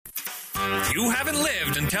You haven't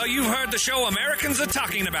lived until you've heard the show Americans are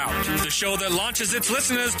talking about. The show that launches its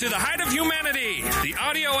listeners to the height of humanity. The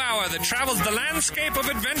audio hour that travels the landscape of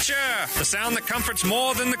adventure. The sound that comforts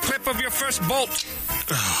more than the clip of your first bolt.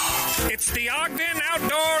 It's the Ogden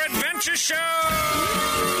Outdoor Adventure Show!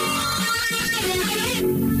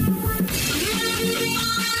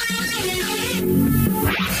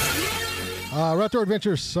 Outdoor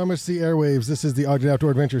Adventure summits the airwaves. This is the Ogden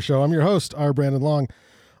Outdoor Adventure Show. I'm your host, R. Brandon Long.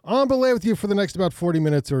 On belay with you for the next about 40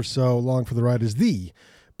 minutes or so. Along for the ride is the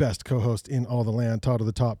best co-host in all the land, Todd of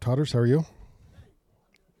the Top. Todders, how are you?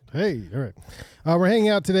 Hey, all right. We're hanging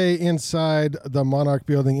out today inside the Monarch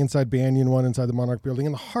Building, inside Banyan One, inside the Monarch Building,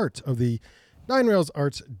 in the heart of the Nine Rails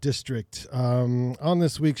Arts District. On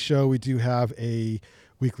this week's show, we do have a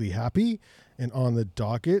Weekly Happy, and on the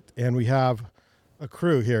docket, and we have a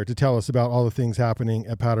crew here to tell us about all the things happening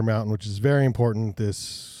at Powder Mountain, which is very important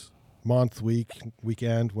this month,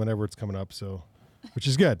 weekend, whenever it's coming up. So, which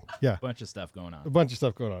is good. Yeah. A bunch of stuff going on.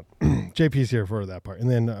 JP's here for that part.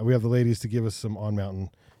 And then we have the ladies to give us some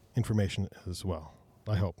on-mountain information as well.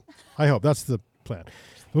 I hope. That's the plan.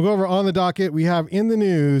 We'll go over on the docket. We have in the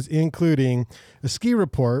news, including a ski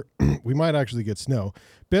report. We might actually get snow.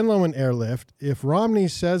 Ben Lomond airlift. If Romney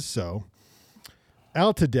says so.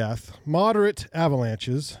 Alta death, moderate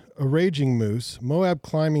avalanches, a raging moose, Moab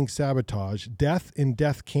climbing sabotage, death in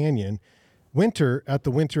Death Canyon, winter at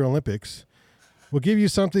the Winter Olympics. We'll give you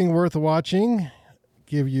something worth watching,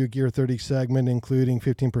 give you a Gear 30 segment, including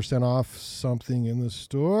 15% off something in the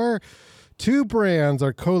store. 2 brands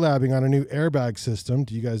are collabing on a new airbag system.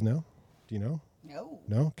 Do you guys know? Do you know?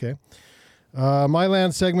 No? Okay. My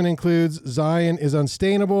land segment includes Zion is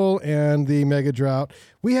unstainable and the mega drought.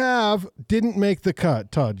 We have didn't make the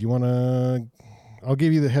cut. Todd, you want to? I'll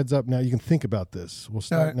give you the heads up now. You can think about this. We'll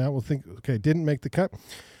start now. We'll think. Okay, didn't make the cut.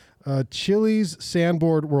 Chile's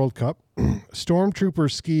Sandboard World Cup,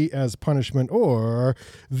 Stormtrooper ski as punishment, or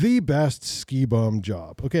the best ski bum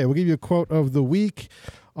job. Okay, we'll give you a quote of the week.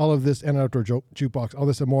 All of this and Outdoor Jukebox. All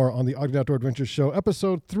this and more on the Ogden Outdoor Adventure Show,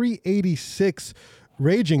 episode 386.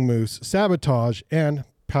 Raging Moose, Sabotage, and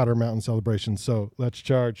Powder Mountain Celebration. So let's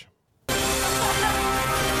charge.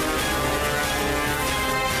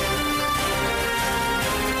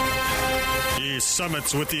 He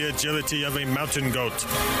summits with the agility of a mountain goat,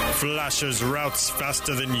 flashes routes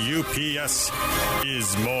faster than UPS,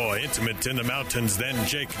 is more intimate in the mountains than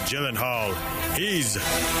Jake Gyllenhaal. He's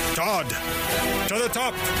Todd to the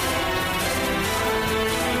Top.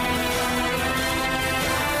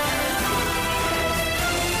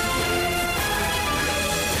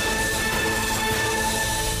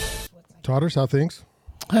 Todders, how things?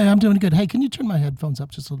 Hey, I'm doing good. Hey, can you turn my headphones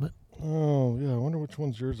up just a little bit? Oh, yeah. I wonder which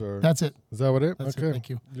ones yours are. That's it. Is that what it? That's okay. it.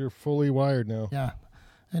 Thank you. You're fully wired now. Yeah.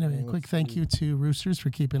 Anyway, quick thank you to Roosters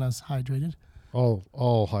for keeping us hydrated. All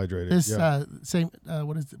hydrated. This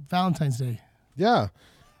what is it? Valentine's Day. Yeah.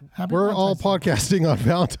 We're all podcasting on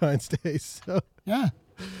Valentine's Day. So yeah.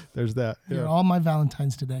 There's that. You're all my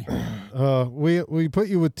Valentines today. We put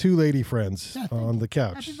you with 2 lady friends on the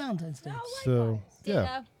couch. Happy Valentine's Day. So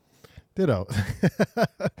yeah. Ditto. All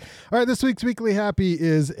right, this week's Weekly Happy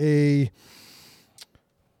is a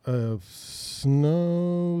powder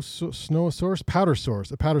source.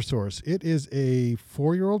 It is a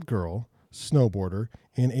 4-year-old girl snowboarder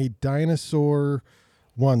in a dinosaur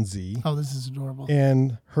onesie. Oh, this is adorable.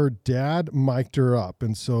 And her dad mic'd her up,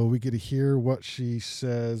 and so we get to hear what she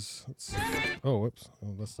says. Oh, whoops.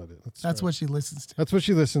 Oh, that's not it. That's what she listens to. That's what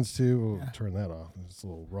she listens to. We'll turn that off. It's a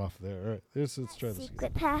little rough there. All right, let's try this.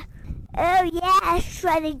 Secret path. Oh, yeah,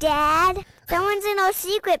 shreddy dad. Someone's in our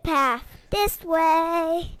secret path. This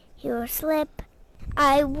way. You'll slip.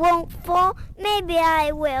 I won't fall. Maybe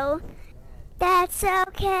I will. That's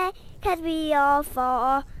okay, 'cause we all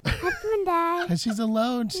fall. Up and die. And she's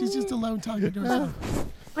alone. She's just alone talking to herself.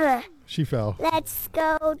 She fell. Let's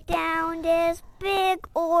go down this big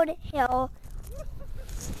old hill.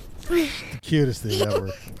 The cutest thing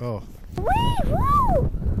ever. Oh. Wee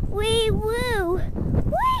woo! Wee woo!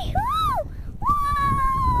 Wee woo!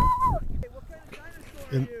 Woo!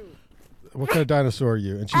 And what kind of dinosaur are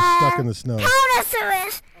you? And she's stuck in the snow.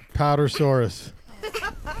 Powdersaurus! Powdersaurus.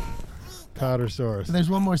 Powdersaurus. There's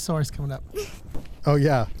one more source coming up. Oh,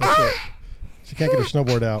 yeah. That's it. She can't get her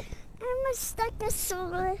snowboard out. I'm a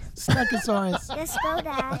Stuckosaurus. Stuckosaurus. Let's go,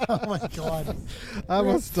 Dad. Oh, my God. I'm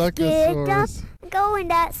a Stuckosaurus. Go in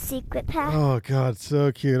that secret path. Oh, God.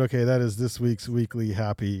 So cute. Okay, that is this week's Weekly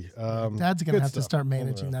Happy. Dad's going to have to start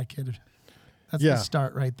managing that kid. That's the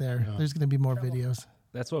start right there. Yeah. There's going to be more videos.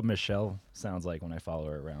 That's what Michelle sounds like when I follow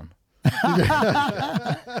her around.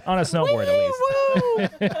 On a snowboard, at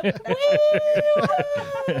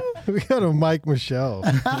least. We got a Mike Michelle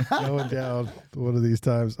going down one of these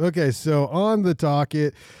times. Okay, so on the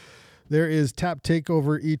docket, there is Tap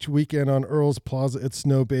Takeover each weekend on Earl's Plaza at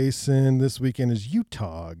Snow Basin. This weekend is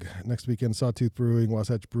Utah. Next weekend, Sawtooth Brewing,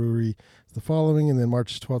 Wasatch Brewery is the following. And then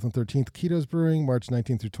March 12th and 13th, Keto's Brewing. March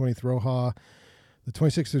 19th through 20th, Roja. The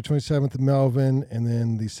 26th through 27th, Melvin. And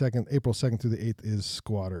then the April 2nd through the 8th is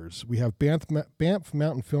Squatters. We have Banff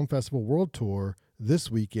Mountain Film Festival World Tour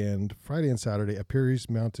this weekend, Friday and Saturday at Peary's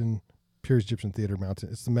Egyptian Theater Mountain.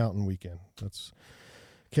 It's the mountain weekend. That's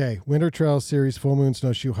okay. Winter Trail Series Full Moon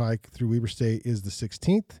Snowshoe Hike through Weber State is the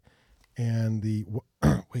 16th. And the,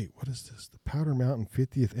 wait, what is this? The Powder Mountain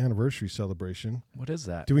 50th Anniversary Celebration. What is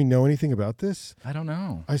that? Do we know anything about this? I don't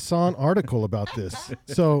know. I saw an article about this.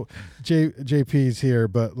 So JP's here,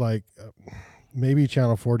 but like maybe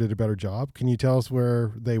Channel 4 did a better job. Can you tell us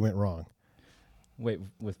where they went wrong? Wait,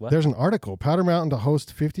 with what? There's an article. Powder Mountain to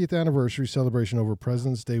host 50th Anniversary Celebration over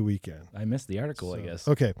President's Day weekend. I missed the article, I guess.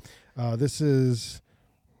 Okay. This is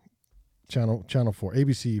Channel 4,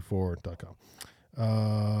 abc4.com.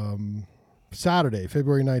 Saturday,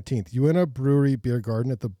 February 19th, Uinta Brewery Beer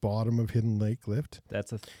Garden at the bottom of Hidden Lake Lift.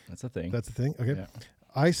 That's a thing. That's a thing? Okay. Yeah.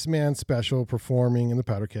 Iceman Special performing in the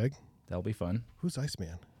Powder Keg. That'll be fun. Who's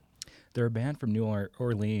Iceman? They're a band from New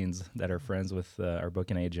Orleans that are friends with our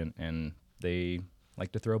booking agent, and they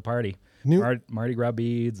like to throw a party. Mardi Gras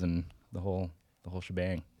beads and the whole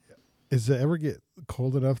shebang. Does it ever get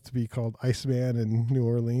cold enough to be called Iceman in New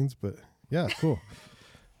Orleans? But yeah, cool.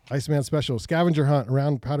 Iceman Special, scavenger hunt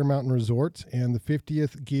around Powder Mountain Resort, and the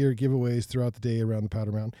 50th gear giveaways throughout the day around the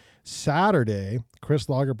Powder Mountain. Saturday, Chris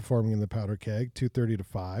Lager performing in the Powder Keg, 2:30 to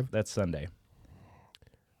 5. That's Sunday.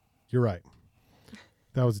 You're right.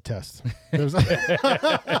 That was a test.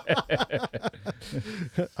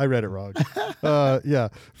 I read it wrong. Yeah,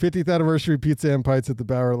 50th anniversary pizza and pints at the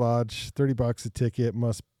Bower Lodge. $30 a ticket.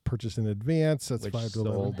 Must purchase in advance. That's Which 5 to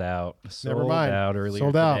 11. sold out. Never mind. Out earlier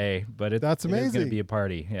Sold out. today. But That's amazing. It's going to be a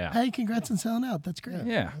party. Yeah. Hey, congrats on selling out. That's great.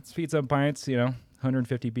 Yeah. It's pizza and pints.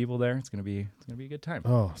 150 people there. It's going to be a good time.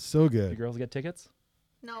 Oh, so The good. girls get tickets?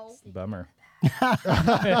 No. Bummer.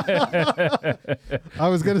 I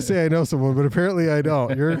was gonna say I know someone, but apparently I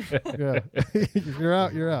don't. You're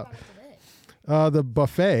out. You're out. The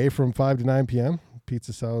buffet from 5 to 9 p.m.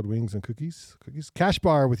 Pizza, salad, wings, and cookies. Cash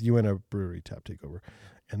bar with Uinta Brewery Tap Takeover,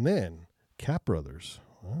 and then Cap Brothers,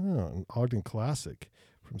 an Ogden Classic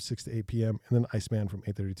from 6 to 8 p.m. and then Iceman from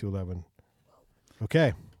 8:30 to 11.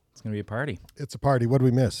 Okay, It's going to be a party. it's a party. What did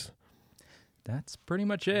we miss? That's pretty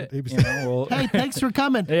much it. Hey, thanks for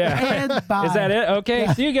coming. Yeah. And bye. Is that it? Okay.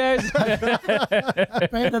 See you guys.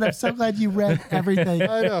 Brandon, I'm so glad you read everything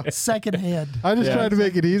I know. secondhand. I just tried to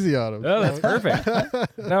make it easy on him. Oh, that's perfect.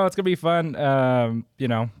 No, it's gonna be fun.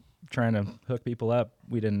 Trying to hook people up.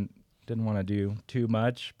 We didn't want to do too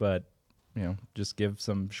much, but just give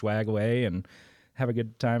some swag away and have a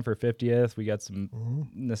good time for 50th. We got some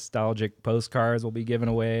nostalgic postcards we'll be giving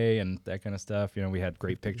away and that kind of stuff. We had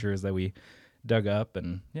great pictures that we dug up,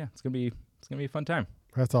 and yeah, it's gonna be a fun time.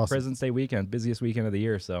 That's awesome. President's Day weekend, busiest weekend of the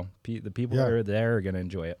year, so the people that are there are gonna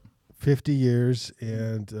enjoy it. 50 years,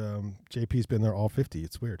 and JP's been there all 50.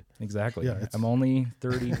 It's weird. Exactly. Yeah, I'm only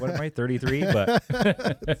 30. What am I? 33.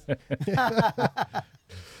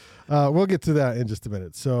 But we'll get to that in just a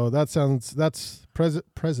minute. So that's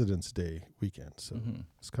President's Day weekend. So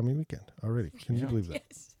it's coming weekend already. Can you believe that?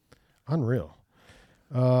 Yes. Unreal.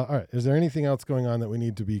 All right. Is there anything else going on that we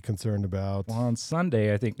need to be concerned about? well, on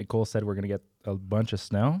Sunday, I think Nicole said we're gonna get a bunch of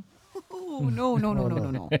snow. Oh, no.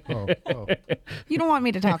 Oh. You don't want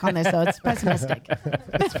me to talk on this, though. It's pessimistic.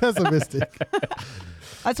 It's pessimistic.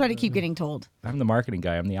 That's what I keep getting told. I'm the marketing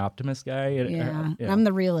guy. I'm the optimist guy. Yeah. I'm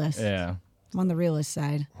the realist. Yeah. I'm on the realist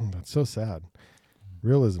side. That's so sad.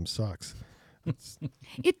 Realism sucks.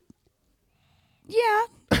 Yeah.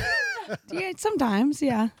 Yeah, sometimes,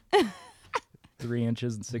 yeah. 3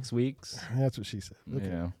 inches in 6 weeks. That's what she said.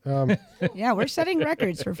 Okay. Yeah. Yeah, we're setting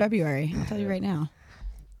records for February. I'll tell you right now.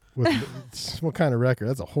 What kind of record?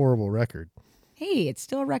 That's a horrible record. Hey, it's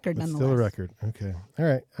still a record It's nonetheless. still a record. Okay. All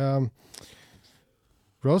right.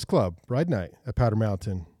 Rose Club Ride Night at Powder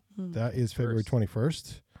Mountain. That is February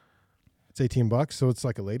 21st. It's $18, so it's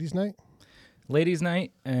like a ladies' night. Ladies'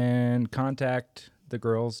 night, and contact the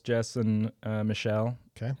girls, Jess and Michelle,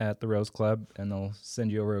 Okay. at the Rose Club, and they'll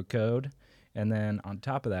send you over a code. And then on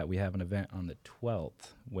top of that, we have an event on the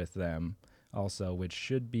 12th with them also, which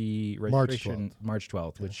should be registration March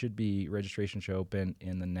 12th, which should be registration should open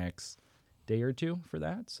in the next day or two for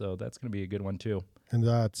that. So that's going to be a good one too. And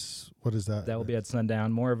what is that? That will be at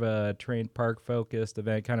sundown, more of a terrain park focused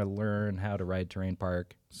event, kind of learn how to ride terrain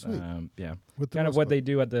park. Sweet. Yeah. With the Kind of Rose what Club. they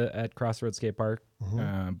do at Crossroads Skate Park,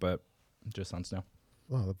 but just on snow.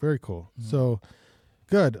 Oh, very cool. So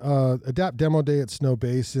good. Adapt Demo Day at Snow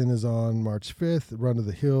Basin is on March 5th. Run to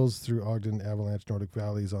the Hills through Ogden, Avalanche, Nordic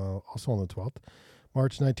Valleys also on the 12th.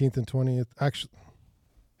 March 19th and 20th. Actually,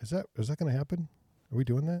 is that going to happen? Are we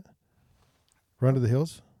doing that? Run to the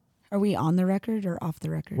Hills? Are we on the record or off the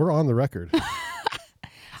record? We're on the record. This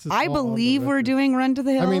is I all on the believe we're record. doing Run to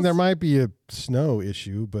the Hills. I mean, there might be a snow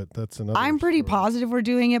issue, but that's another. I'm pretty story. positive we're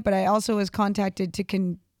doing it, but I also was contacted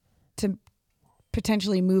to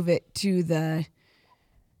potentially move it to the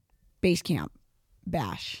base camp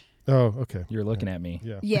bash. Oh, okay. You're looking at me.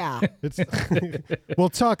 Yeah. Yeah, It's. We'll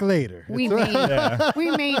talk later. we It's-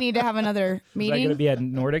 may need to have another Is that meeting. going to be at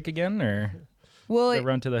Nordic again, or Well, the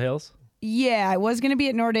Run to the Hills? yeah, I was going to be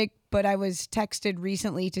at Nordic, but I was texted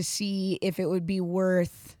recently to see if it would be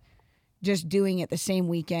worth just doing it the same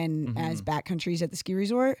weekend as backcountries at the ski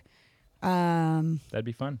resort. That'd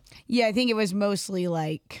be fun. Yeah, I think it was mostly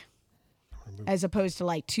like, as opposed to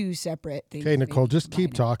like two separate things. Okay, Nicole, they just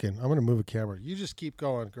keep combined. talking. I'm going to move a camera. You just keep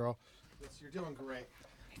going, girl. You're doing great.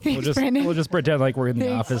 Thanks, Brendan. We'll just pretend like we're in the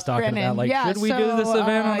Thanks, office talking Brennan. about like, Yeah, should we do this so,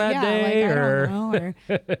 event on that yeah, day, like, or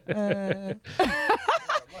I don't know,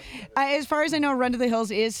 as far as I know, Run to the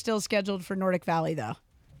Hills is still scheduled for Nordic Valley, though.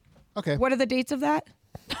 Okay. What are the dates of that?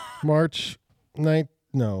 March 9th.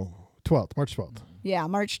 No, 12th. March 12th. Yeah,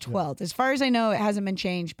 March 12th. As far as I know, it hasn't been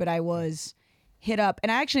changed, but I was hit up,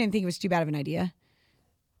 and I actually didn't think it was too bad of an idea.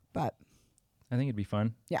 But I think it'd be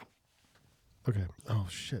fun. yeah, Okay. Oh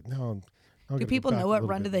shit. Now do people know what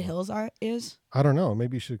Run to the Hills is? I don't know.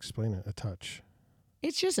 Maybe you should explain it a touch.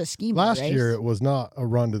 It's just a ski Last race. year it was not a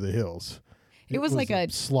run to the hills. It was like a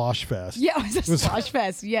slosh fest. Yeah, it was a slosh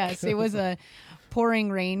fest. Yes, it was a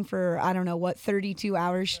pouring rain for, I don't know, 32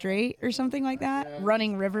 hours straight or something like that.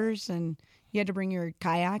 Running rivers, and you had to bring your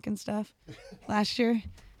kayak and stuff last year.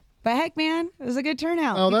 But heck, man, it was a good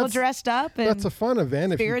turnout. Oh, People that's- dressed up. And That's a fun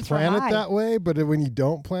event if you spirits were plan it high. that way, but when you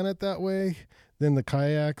don't plan it that way, then the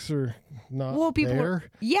kayaks are not well, people there. were,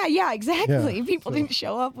 yeah, exactly. Yeah, People didn't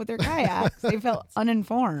show up with their kayaks. They felt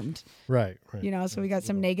uninformed, Right. you know, so we got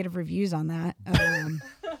some negative reviews on that.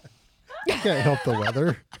 You can't help the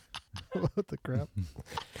weather. What the crap?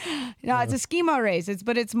 No, it's a skimo race.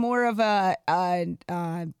 It's more of a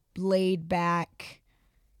laid back,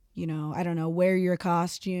 you know, I don't know, wear your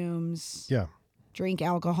costumes, Yeah. drink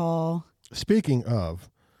alcohol. Speaking of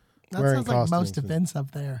That wearing sounds like most costumes and- events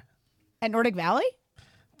up there. At Nordic Valley?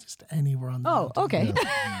 Just anywhere on the Oh, mountain. okay.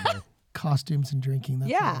 Costumes and drinking.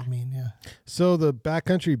 That's Yeah. what I mean. Yeah. So the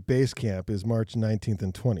backcountry base camp is March 19th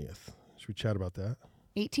and 20th. Should we chat about that?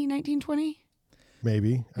 18, 19, 20?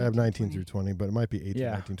 Maybe. I have 19 20. through 20, but it might be 18,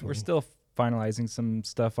 Yeah, 19, 20. we're still finalizing some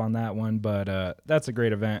stuff on that one, but that's a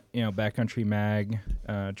great event. You know, Backcountry Mag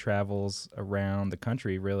travels around the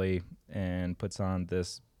country really and puts on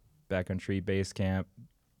this backcountry base camp,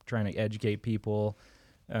 trying to educate people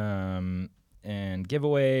and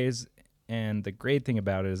giveaways. And the great thing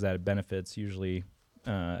about it is that it benefits usually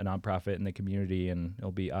a nonprofit in the community, and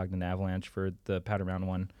it'll be Ogden Avalanche for the Powder Mountain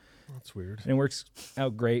one. That's weird. And it works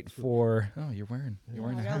out great for. Oh, you're wearing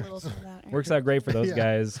I got a little some of that. Works out great for those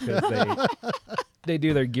guys because they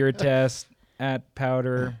do their gear test at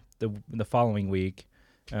Powder the following week.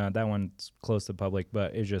 That one's closed to the public,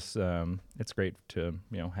 but it's just it's great to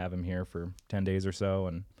have him here for 10 days or so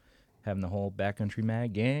and having the whole Backcountry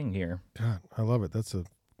Mag gang here. God, I love it. That's a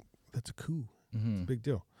coup. Mm-hmm. It's a big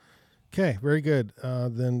deal. Okay, very good.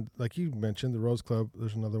 Then, like you mentioned, the Rose Club,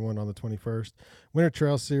 there's another one on the 21st. Winter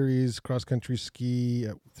Trail Series, cross-country ski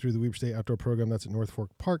through the Weber State Outdoor Program. That's at North Fork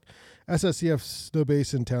Park. SSCF Snow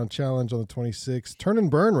Basin Town Challenge on the 26th. Turn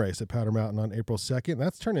and Burn Race at Powder Mountain on April 2nd.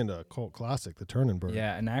 That's turned into a cult classic, the Turn and Burn.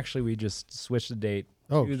 Yeah, and actually we just switched the date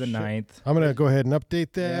Oh, to the shit. 9th. I'm going to go ahead and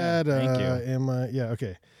update that. Yeah, thank you. Yeah,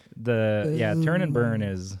 okay. Turn and Burn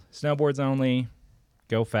is snowboards only,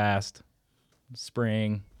 go fast,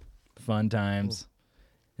 spring, fun times,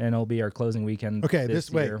 and it'll be our closing weekend. Okay, this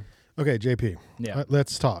wait. year. Okay, JP. Yeah.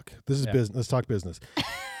 Let's talk. This is Yeah. business. Let's talk business.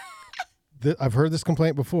 I've heard this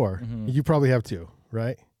complaint before. Mm-hmm. You probably have too,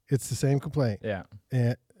 right? It's the same complaint. Yeah.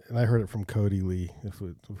 And I heard it from Cody Lee.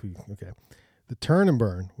 Okay. The Turn and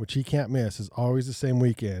Burn, which he can't miss, is always the same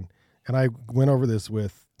weekend. And I went over this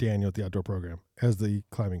with Daniel at the outdoor program as the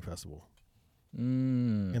climbing festival.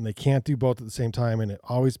 and they can't do both at the same time, and it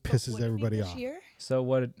always pisses everybody off. Year? So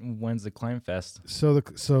when's the Climb Fest? So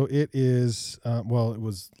it is it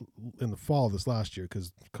was in the fall of this last year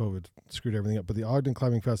because COVID screwed everything up. But the Ogden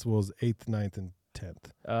Climbing Festival is 8th, 9th, and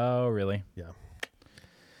 10th. Oh, really? Yeah.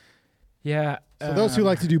 Yeah. So those who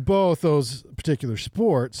like to do both those particular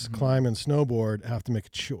sports, climb and snowboard, have to make a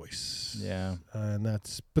choice. Yeah. And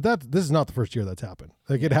this is not the first year that's happened.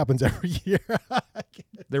 Like it happens every year.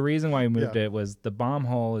 The reason why we moved it was the Bomb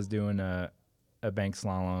Hole is doing a bank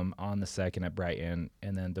slalom on the 2nd at Brighton,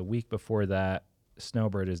 and then the week before that,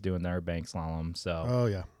 Snowbird is doing their bank slalom. So, oh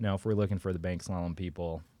yeah. If we're looking for the bank slalom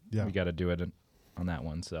people, we got to do it on that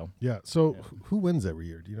one. So yeah. So who wins every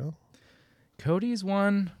year? Do you know? Cody's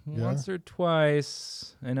won once or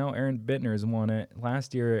twice. I know Aaron Bittner's won it.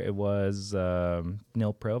 Last year it was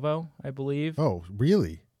Neil Provo, I believe. Oh,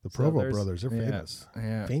 really? The Provo there's- brothers, they're yeah, famous.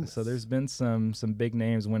 Yeah. Famous. So there's been some big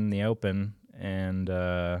names winning the Open, and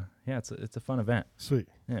it's a fun event. Sweet.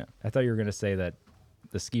 Yeah. I thought you were gonna say that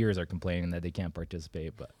the skiers are complaining that they can't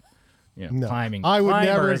participate, but No. climbing. I would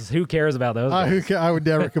never- climbers, who cares about those guys? I would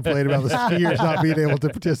never complain about the skiers not being able to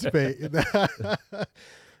participate.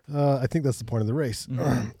 I think that's the point of the race.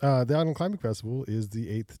 The Ogden Climbing Festival is the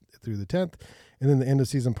 8th through the 10th. And then the end of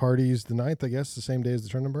season party is the 9th, I guess, the same day as the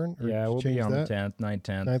Turn and Burn? Or Yeah, we'll be change on that? the 10th, 9th,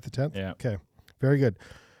 10th. 9th to 10th? Yeah. Okay. Very good.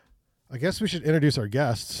 I guess we should introduce our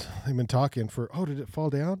guests. They've been talking for, did it fall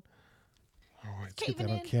down? Oh, let's get that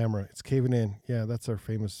on camera. It's caving in. Yeah, that's our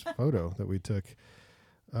famous photo that we took.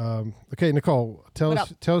 Okay, Nicole, tell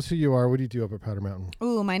us who you are. What do you do up at Powder Mountain?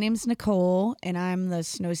 Ooh, my name's Nicole, and I'm the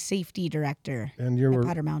snow safety director And you're at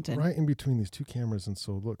Powder Mountain. right in between these two cameras, and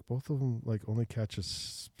so look, both of them like only catch a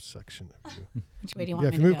section of you. Which way do you want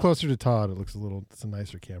Yeah, me if you to move go? closer to Todd, it's a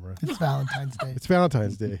nicer camera. It's Valentine's Day. It's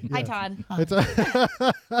Valentine's Day. Hi, Yeah. Todd.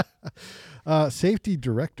 It's safety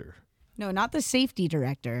director. No, not the safety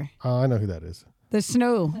director. I know who that is. The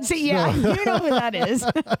snow. See, yeah, you know who that is.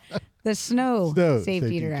 The snow,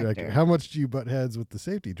 safety director. How much do you butt heads with the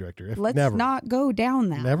safety director? If Let's never. not go down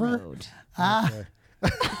that Never? road.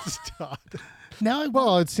 Stop. No,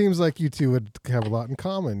 Well, it seems like you two would have a lot in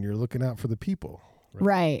common. You're looking out for the people.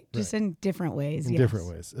 Right. Just in different ways. In yes. different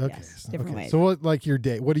ways. Okay. Yes, different ways. So what, like your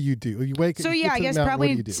day, what do you do? You wake up. So you yeah, get I to the guess mountain, what do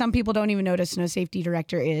you probably do? some people don't even know what a snow safety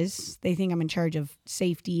director is. They think I'm in charge of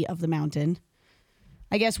safety of the mountain.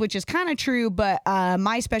 I guess, which is kind of true, but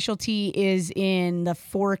my specialty is in the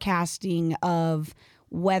forecasting of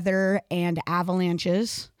weather and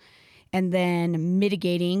avalanches, and then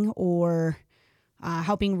mitigating or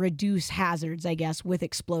helping reduce hazards, I guess, with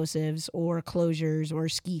explosives or closures or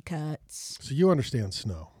ski cuts. So you understand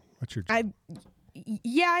snow. What's your job?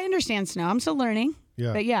 I understand snow. I'm still learning.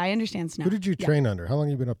 Yeah. But yeah, I understand snow. Who did you train under? How long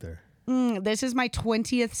have you been up there? This is my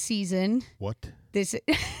 20th season. What? This.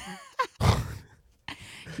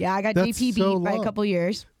 Yeah, I got That's JP so beat by a long. couple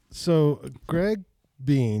years. So Greg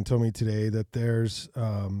Bean told me today that there's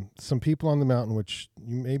some people on the mountain, which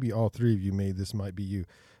maybe all three of you this might be you,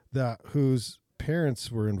 that whose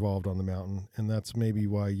parents were involved on the mountain, and that's maybe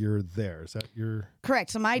why you're there. Is that your? Correct.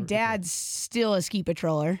 So my dad's still a ski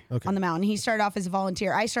patroller on the mountain. He started off as a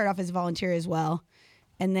volunteer. I started off as a volunteer as well,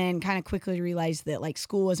 and then kind of quickly realized that like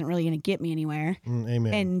school wasn't really going to get me anywhere.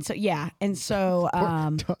 Amen. And so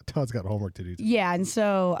Todd's got homework to do. yeah, and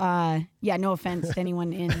so no offense to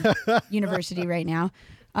anyone in university right now.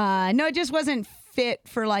 No, it just wasn't fit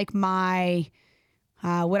for like my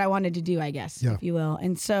what I wanted to do, I guess, if you will.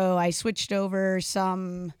 And so I switched over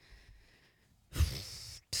some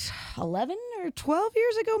 11 or 12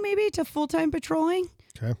 years ago, maybe, to full-time patrolling.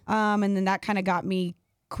 Okay. And then that kind of got me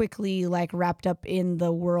quickly like wrapped up in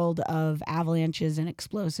the world of avalanches and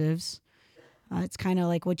explosives. It's kind of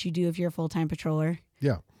like what you do if you're a full-time patroller.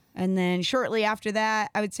 Yeah. And then shortly after that,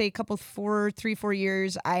 I would say 3-4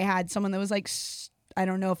 years, I had someone that was like, I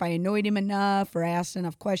don't know if I annoyed him enough or I asked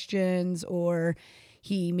enough questions or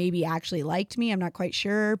he maybe actually liked me. I'm not quite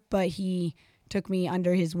sure, but he took me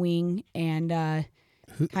under his wing and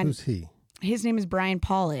Who's he? his name is Brian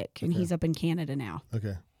Pollock and he's up in Canada now.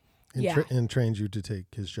 Okay. And, Yeah. and trained you to take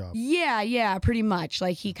his job. Yeah, pretty much.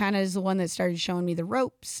 Like he kind of is the one that started showing me the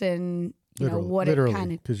ropes and you know what it literally,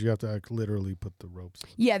 kind of. because you have to literally put the ropes.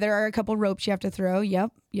 Yeah, there are a couple ropes you have to throw.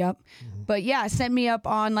 Yep. But yeah, sent me up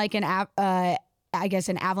on like an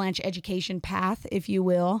avalanche education path, if you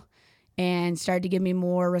will, and started to give me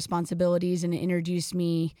more responsibilities and introduced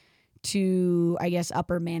me to, I guess,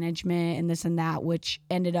 upper management and this and that, which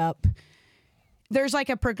ended up there's like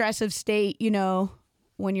a progressive state, you know,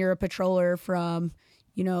 when you're a patroller from,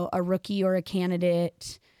 you know, a rookie or a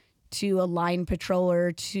candidate to a line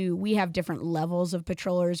patroller to, we have different levels of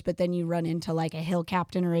patrollers, but then you run into like a hill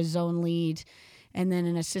captain or a zone lead, and then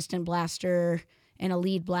an assistant blaster and a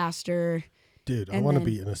lead blaster. Dude, I want to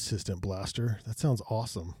be an assistant blaster. That sounds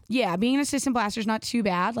awesome. Yeah, being an assistant blaster is not too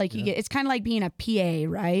bad. Like you get, it's kind of like being a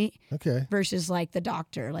PA, right? Okay. Versus like the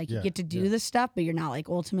doctor. Like you get to do this stuff, but you're not like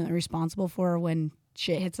ultimately responsible for when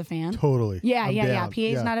shit hits the fan. Totally. Yeah, I'm yeah. down. PA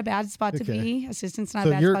is not a bad spot to be. Assistant's not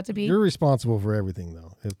a bad spot to be. You're responsible for everything,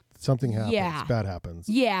 though. If something happens, bad happens.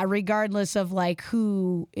 Yeah, regardless of like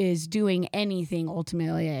who is doing anything,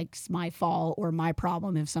 ultimately it's my fault or my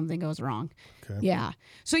problem if something goes wrong. Okay. Yeah.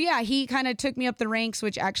 So yeah, he kind of took me up the ranks,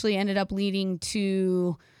 which actually ended up leading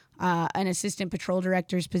to an assistant patrol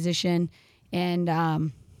director's position. And I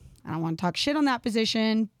don't want to talk shit on that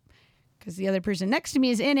position because the other person next to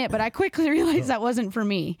me is in it, but I quickly realized that wasn't for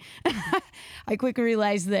me. I quickly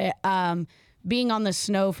realized that being on the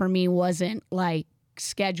snow for me wasn't like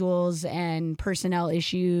schedules and personnel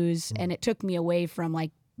issues, and it took me away from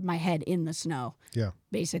like my head in the snow. Yeah.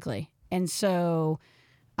 Basically. And so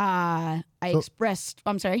I expressed,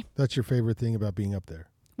 I'm sorry. That's your favorite thing about being up there?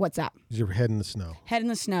 What's that? Is your head in the snow? Head in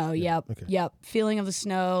the snow, yep. Okay. Yep. Feeling of the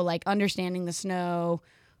snow, like understanding the snow.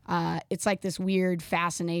 It's like this weird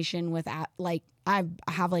fascination with, like, I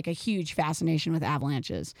have like a huge fascination with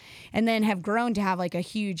avalanches, and then have grown to have like a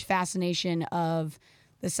huge fascination of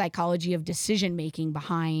the psychology of decision making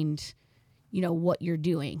behind, you know, what you're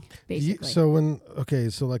doing, basically. So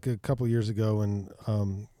like a couple years ago when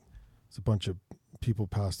it's a bunch of people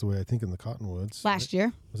passed away, I think in the Cottonwoods. Last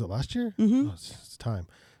year. Was it last year? Mm-hmm. Oh, it's time.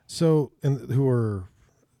 So, and who were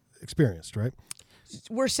experienced, right?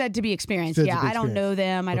 We're said to be experienced. I don't know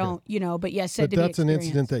them. I don't, you know, but yes, said to be experienced. But that's an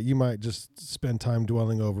incident that you might just spend time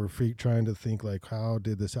dwelling over, trying to think like, how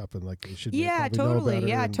did this happen? Like, should totally.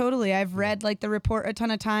 Yeah, totally. I've read like the report a ton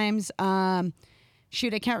of times.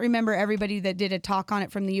 Shoot, I can't remember everybody that did a talk on it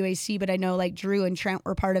from the UAC, but I know like Drew and Trent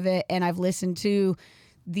were part of it, and I've listened to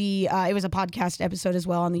it was a podcast episode as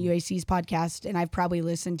well on the UAC's podcast, and I've probably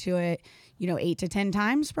listened to it, 8 to 10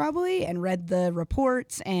 times probably, and read the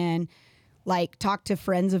reports and like talked to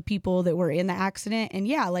friends of people that were in the accident. And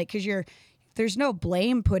yeah, like, cause there's no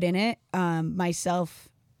blame put in it. Myself,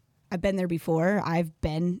 I've been there before. I've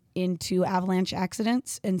been into avalanche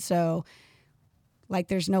accidents. And so like,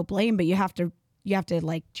 there's no blame, but you have to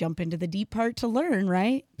like jump into the deep part to learn,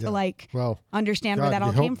 right? Yeah. To like understand where that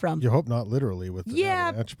all came from. You hope not literally with the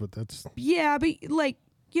avalanche, but that's. Yeah. But like,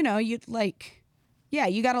 you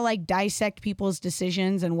got to like dissect people's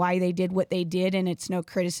decisions and why they did what they did. And it's no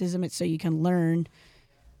criticism. It's so you can learn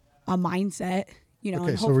a mindset, Okay,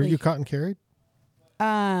 and so were you caught and carried?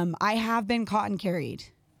 I have been caught and carried.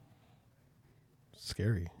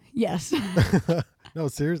 Scary. Yes. No,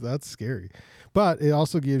 seriously, that's scary. But it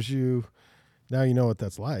also gives you, now you know what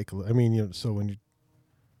that's like. I mean, so when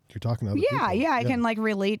you're talking to other people. Yeah, I can like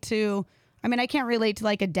relate to, I can't relate to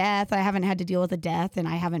like a death. I haven't had to deal with a death, and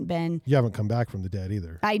I haven't been. You haven't come back from the dead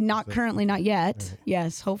either. Currently, not yet. Right.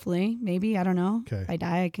 Yes, hopefully, maybe, I don't know. Okay. If I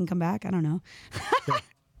die, I can come back. I don't know.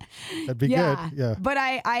 That'd be good. Yeah. But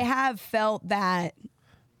I have felt that,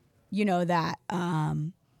 that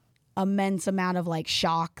immense amount of like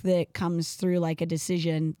shock that comes through like a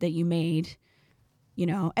decision that you made,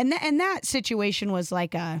 and that situation was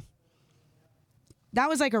like a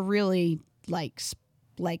really like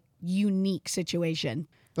unique situation.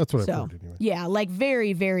 That's what I've heard anyway. Yeah, like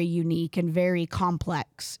very, very unique and very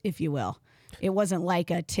complex, if you will. It wasn't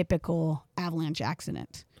like a typical avalanche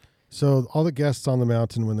accident. So all the guests on the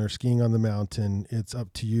mountain, when they're skiing on the mountain, it's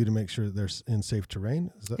up to you to make sure they're in safe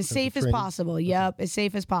terrain? As safe as possible. Okay. Yep, as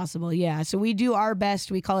safe as possible, yeah. So we do our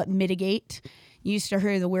best. We call it mitigate. You used to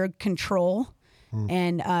hear the word control.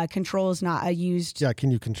 And control is not a used. Yeah,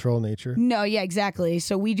 can you control nature? No, yeah, exactly.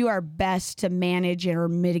 So we do our best to manage or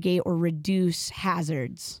mitigate or reduce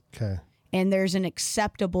hazards. Okay. And there's an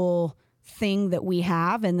acceptable thing that we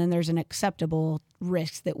have, and then there's an acceptable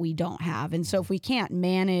risk that we don't have. And so if we can't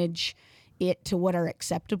manage it to what our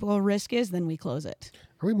acceptable risk is, then we close it.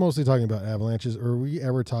 Are we mostly talking about avalanches, or are we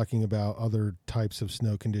ever talking about other types of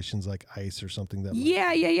snow conditions like ice or something that?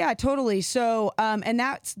 Yeah, totally. So, and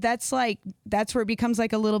that's where it becomes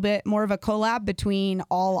like a little bit more of a collab between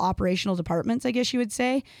all operational departments, I guess you would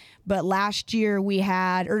say. But last year we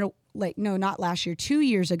had, not last year, 2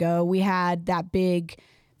 years ago, we had that big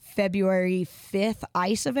February 5th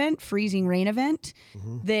ice event, freezing rain event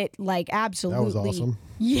that like absolutely. That was awesome.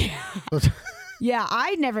 Yeah. Yeah,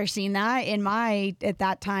 I'd never seen that at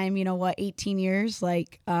that time, 18 years.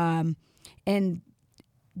 And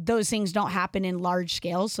those things don't happen in large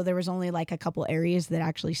scales. So there was only like a couple areas that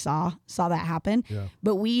actually saw that happen. Yeah.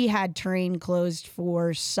 But we had terrain closed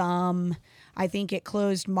for some, I think it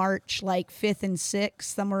closed March like 5th and 6th,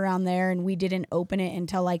 somewhere around there. And we didn't open it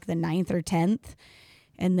until like the 9th or 10th.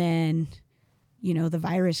 And then, the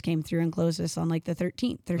virus came through and closed us on like the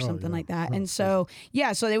 13th or something like that. And so,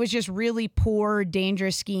 so it was just really poor,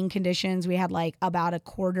 dangerous skiing conditions. We had like about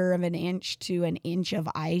 1/4 of an inch to an inch of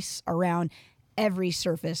ice around every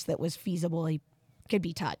surface that was feasibly could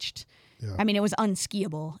be touched. Yeah. I mean, it was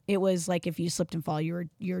unskiable. It was like if you slipped and fall,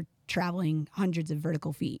 you're traveling hundreds of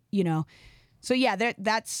vertical feet, So yeah,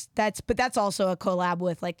 that's also a collab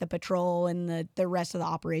with like the patrol and the rest of the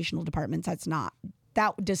operational departments.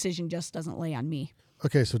 That decision just doesn't lay on me.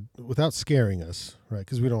 Okay, so without scaring us, right?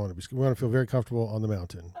 Because we don't want to we want to feel very comfortable on the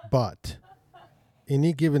mountain. But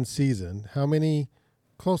any given season, how many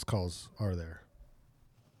close calls are there?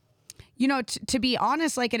 To be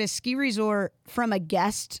honest, like at a ski resort, from a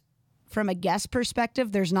guest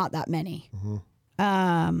perspective, there's not that many.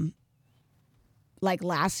 Mm-hmm. Like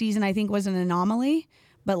last season, I think was an anomaly,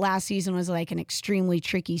 but last season was like an extremely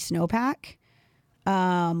tricky snowpack.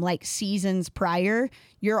 Like seasons prior,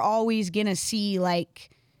 you're always gonna see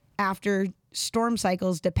like after storm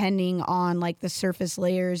cycles, depending on like the surface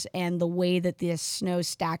layers and the way that the snow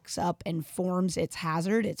stacks up and forms its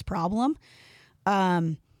hazard, its problem.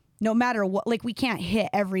 No matter what, like we can't hit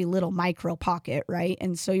every little micro pocket, right?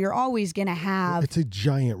 And so you're always gonna have. It's a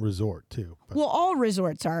giant resort too. Well, all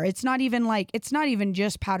resorts are. It's not even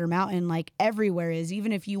just Powder Mountain. Like everywhere is.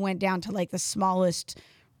 Even if you went down to like the smallest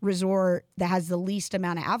resort that has the least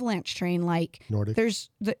amount of avalanche terrain, like Nordic.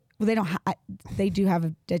 They do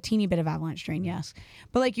have a teeny bit of avalanche terrain, yes,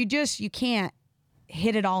 but like you can't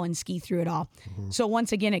hit it all and ski through it all. Mm-hmm. So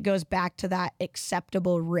once again, it goes back to that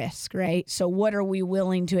acceptable risk, right? So what are we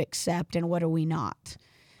willing to accept and what are we not?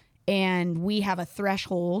 And we have a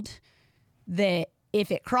threshold that if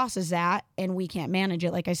it crosses that and we can't manage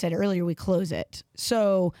it, like I said earlier, we close it.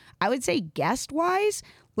 So I would say guest wise,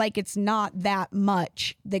 like it's not that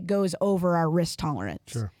much that goes over our risk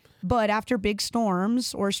tolerance. Sure. But after big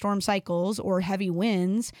storms or storm cycles or heavy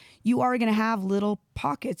winds, you are going to have little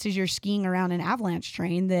pockets as you're skiing around an avalanche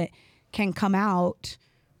terrain that can come out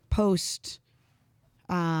post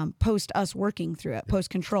us working through it,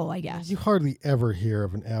 post control, I guess. You hardly ever hear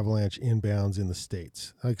of an avalanche inbounds in the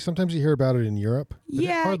States. Like sometimes you hear about it in Europe, but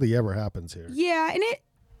it hardly ever happens here. Yeah, and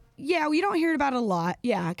we don't hear about it a lot.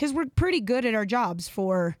 Yeah, because we're pretty good at our jobs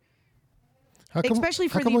for. Especially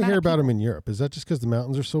for how come the we hear amount of about them in Europe? Is that just because the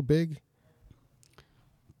mountains are so big?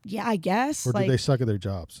 Yeah, I guess. Or do they suck at their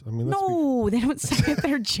jobs? I mean, no, they don't suck at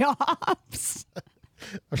their jobs.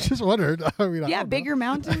 I just wondered. I mean, yeah, bigger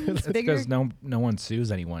mountains, bigger. Because no one sues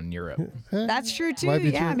anyone in Europe. That's true too. Might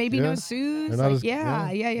be Yeah, true. maybe Yeah. no sues. They're not Like, as-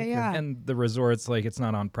 yeah. And the resort's like it's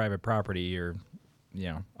not on private property. You're,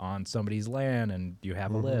 on somebody's land, and you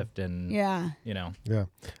have a lift, and Yeah. Yeah.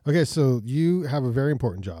 Okay, so you have a very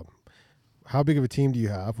important job. How big of a team do you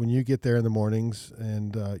have when you get there in the mornings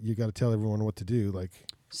and you got to tell everyone what to do? Like,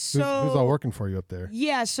 who's all working for you up there?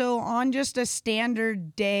 Yeah, so on just a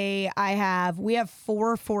standard day, we have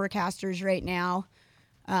 4 forecasters right now.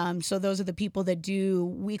 So those are the people that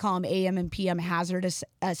we call them AM and PM hazard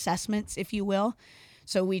assessments, if you will.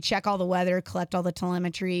 So we check all the weather, collect all the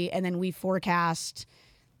telemetry, and then we forecast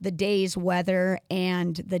the day's weather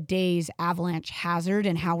and the day's avalanche hazard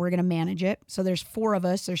and how we're going to manage it. So there's 4 of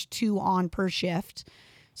us. There's 2 on per shift.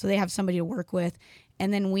 So they have somebody to work with.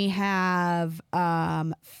 And then we have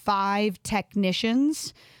 5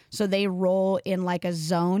 technicians. So they roll in like a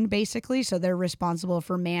zone, basically. So they're responsible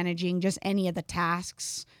for managing just any of the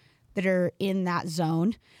tasks that are in that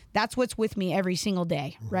zone. That's what's with me every single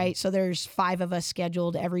day, right? So there's 5 of us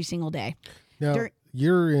scheduled every single day. Now,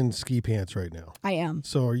 you're in ski pants right now. I am.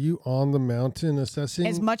 So are you on the mountain assessing?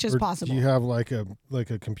 As much as possible. Do you have like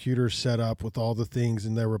a computer set up with all the things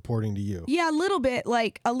and they're reporting to you? Yeah, a little bit.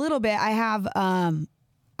 I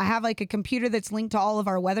have like a computer that's linked to all of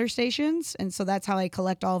our weather stations. And so that's how I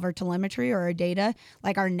collect all of our telemetry or our data,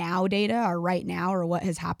 like our now data, our right now, or what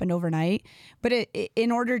has happened overnight. But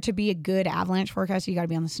in order to be a good avalanche forecast, you got to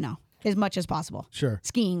be on the snow as much as possible. Sure.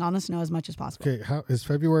 Skiing on the snow as much as possible. Okay. How has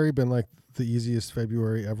February been like the easiest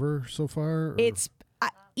February ever so far? Or? It's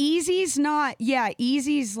easy's not. Yeah,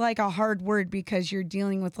 easy's like a hard word because you're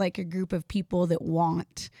dealing with like a group of people that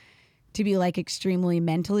want to be like extremely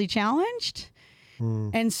mentally challenged.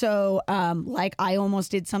 And so, like, I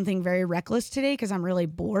almost did something very reckless today because I'm really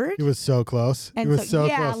bored. It was so close. And it was so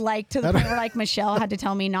yeah, close. like to the point where like Michelle had to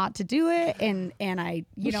tell me not to do it, and I,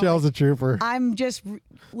 Michelle's a trooper. I'm just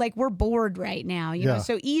like, we're bored right now, you know.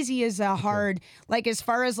 So easy is a hard, like, as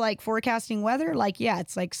far as like forecasting weather, like, yeah,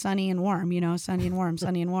 it's like sunny and warm, sunny and warm,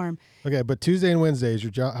 sunny and warm. Okay, but Tuesday and Wednesday is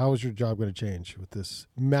your job. How is your job going to change with this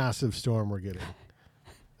massive storm we're getting?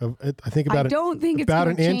 I think about I don't think it's about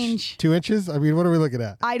going an to inch, change. 2 inches. I mean, what are we looking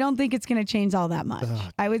at? I don't think it's going to change all that much.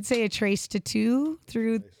 I would say a trace to 2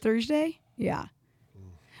 through Thursday. Yeah.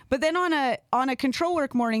 But then on a control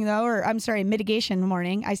work morning though, or I'm sorry, mitigation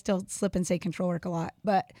morning, I still slip and say control work a lot.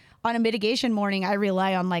 But on a mitigation morning, I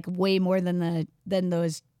rely on like way more than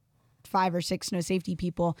those 5 or 6 no safety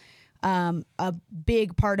people. A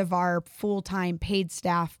big part of our full-time paid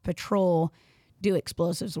staff patrol do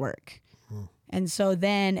explosives work. And so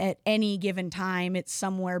then at any given time, it's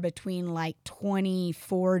somewhere between like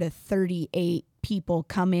 24 to 38 people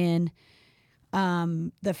come in.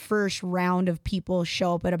 The first round of people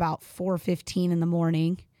show up at about 4:15 in the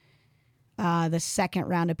morning. The second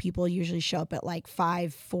round of people usually show up at like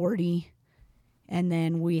 5:40. And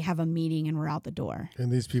then we have a meeting and we're out the door.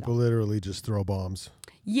 And these people literally just throw bombs.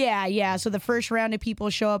 Yeah. So the first round of people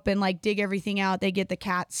show up and like dig everything out. They get the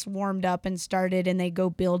cats warmed up and started, and they go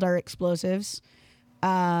build our explosives.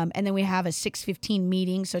 And then we have a 6:15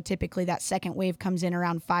 meeting. So typically that second wave comes in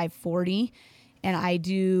around 5:40. And I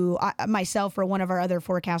myself or one of our other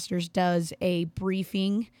forecasters does a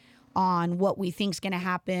briefing on what we think's going to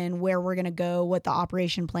happen, where we're going to go, what the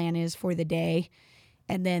operation plan is for the day.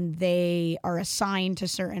 And then they are assigned to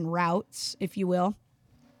certain routes, if you will.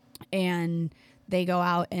 And they go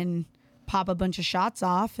out and pop a bunch of shots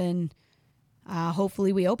off, and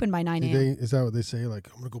hopefully we open by 9 a.m. Is that what they say? Like,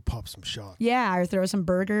 I'm going to go pop some shots. Yeah, or throw some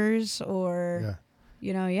burgers, or,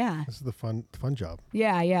 yeah. This is the fun job.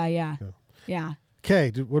 Yeah.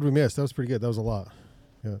 Okay, what did we miss? That was pretty good. That was a lot.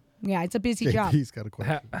 Yeah, it's a busy job. He's got a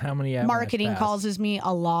question. How many Marketing calls me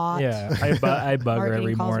a lot. Yeah, I bug her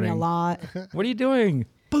every Marketing calls me morning. a lot. What are you doing?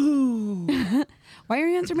 Boo! Why are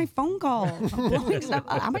you answering my phone call? I'm blowing stuff.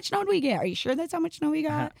 How much snow do we get? Are you sure that's how much snow we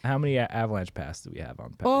got? How many avalanche paths do we have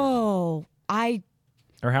on? Oh,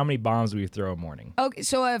 Or how many bombs do we throw a morning? Okay,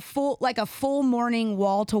 so a full morning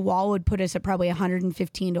wall to wall would put us at probably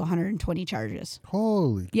 115 to 120 charges.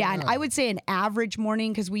 Holy Yeah, cow. and I would say an average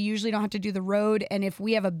morning, because we usually don't have to do the road, and if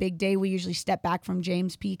we have a big day, we usually step back from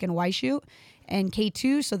James Peak and Wyshoot and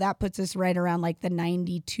K2, so that puts us right around like the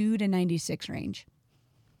 92 to 96 range.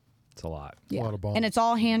 It's a lot. Yeah, a lot of bombs. and it's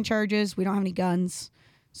all hand charges. We don't have any guns,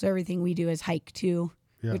 so everything we do is hike too.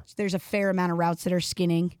 Yeah. Which there's a fair amount of routes that are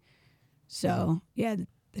skinning. So yeah,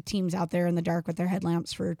 the team's out there in the dark with their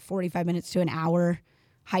headlamps for 45 minutes to an hour,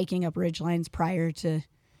 hiking up ridge lines prior to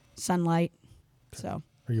sunlight. So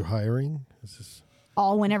Are you hiring? Is this...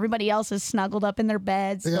 all when everybody else is snuggled up in their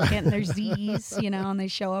beds, still getting their Z's, and they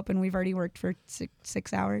show up and we've already worked for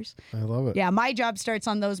six hours. I love it. Yeah, my job starts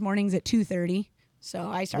on those mornings at 2:30. So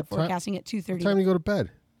I start forecasting at 2:30. What time do you go to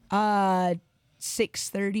bed?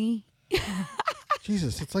 6:30.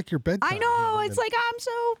 Jesus, it's like your bedtime. I know. It's like I'm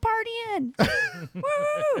so partying.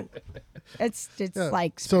 Woo! It's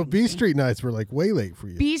like so. B Street nights were like way late for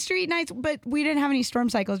you. B Street nights, but we didn't have any storm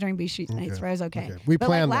cycles during B Street nights, so I was okay. We But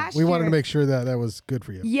planned like that. last We wanted year- to make sure that was good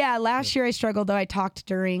for you. Yeah, last year I struggled though. I talked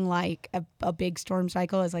during like a big storm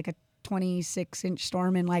cycle as like a 26-inch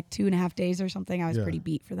storm in like 2.5 days or something. I was pretty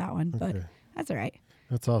beat for that one, but that's all right.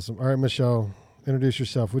 That's awesome. All right, Michelle, introduce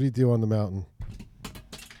yourself. What do you do on the mountain?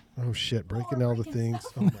 Oh shit! Breaking all the things.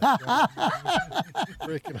 Oh my god!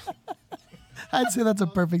 Breaking. I'd say that's a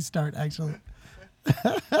perfect start, actually.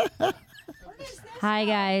 Hi,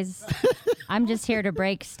 guys. I'm just here to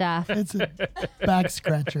break stuff. It's a back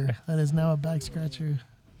scratcher. That is now a back scratcher.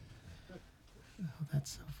 Oh,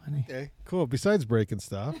 that's so funny. Okay, cool. Besides breaking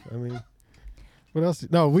stuff, I mean, what else?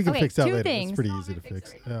 No, we can Okay, fix that 2 later. things. It's pretty easy to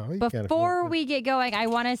fix. Yeah, we can't- Before we get going, I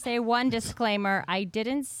want to say one disclaimer. I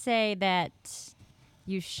didn't say that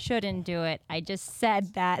you shouldn't do it. I just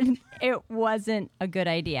said that it wasn't a good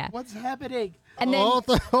idea. What's happening? And then,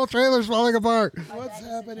 the whole trailer's falling apart. What's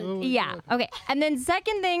happening? yeah, okay. And then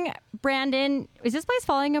second thing, Brandon, is this place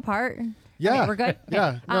falling apart? Yeah, Okay, we're good.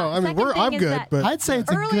 Yeah, no, I mean second thing I'm is good, that but I'd say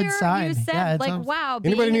it's a Earlier, good sign. you said, yeah, it's like, wow.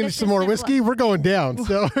 anybody being an need some more assistant whiskey? We're going down.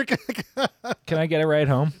 So Can I get a ride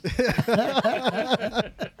home?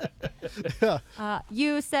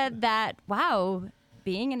 You said that, wow,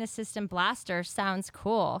 being an assistant blaster sounds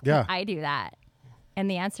cool. Can Yeah. I do that? And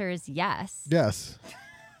the answer is yes. yes,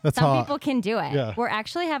 that's Some hot. people can do it. Yeah. We're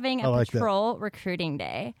actually having I a like that. patrol recruiting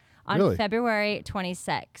day on Really? February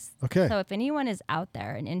 26th. Okay. So if anyone is out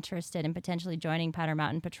there and interested in potentially joining Powder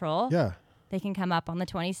Mountain Patrol, Yeah. they can come up on the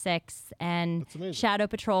 26th and That's amazing. shadow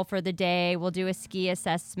patrol for the day. We'll do a ski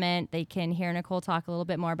assessment. They can hear Nicole talk a little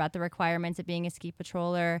bit more about the requirements of being a ski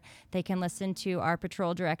patroller. They can listen to our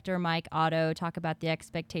patrol director, Mike Otto, talk about the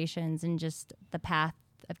expectations and just the path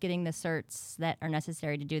of getting the certs that are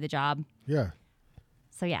necessary to do the job. Yeah.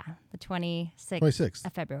 So yeah, the 26th, 26th.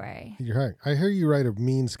 of February. You're right. I hear you write a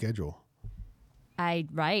mean schedule. I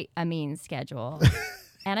write a mean schedule.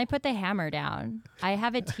 And I put the hammer down. I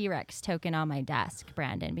have a T-Rex token on my desk,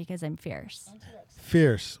 Brandon, because I'm fierce.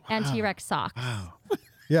 Fierce. And T-Rex socks. Wow.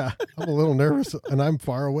 Yeah, I'm a little nervous, and I'm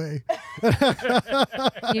far away.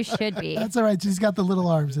 You should be. That's all right. She's got the little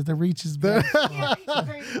arms that the reach is very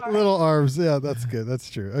Little arms. Yeah, that's good. That's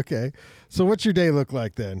true. Okay. So what's your day look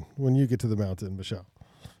like then when you get to the mountain, Michelle?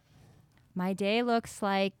 My day looks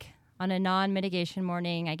like on a non-mitigation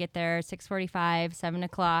morning, I get there 6:45, 7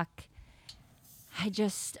 o'clock. I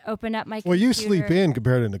just open up my Well, computer. you sleep in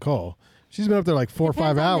compared to Nicole. She's been up there like 4 or 5 Depends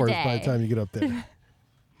on the hours by the day. time you get up there.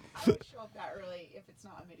 I would show up that early if it's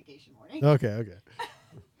not a mitigation morning. Okay.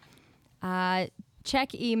 Check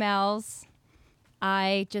emails.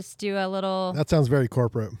 I just do a little. That sounds very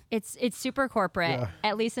corporate. It's super corporate. Yeah.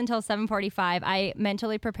 At least until 7:45, I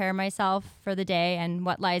mentally prepare myself for the day and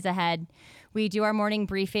what lies ahead. We do our morning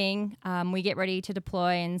briefing. We get ready to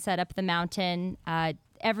deploy and set up the mountain.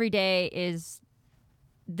 Every day is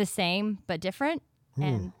the same but different.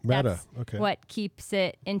 And meta. that's Okay. what keeps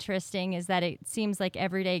it interesting is that it seems like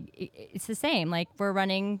every day it's the same. Like we're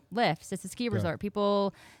running lifts. It's a ski resort.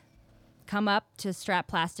 People come up to strap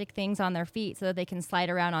plastic things on their feet so that they can slide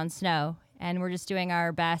around on snow. And we're just doing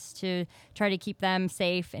our best to try to keep them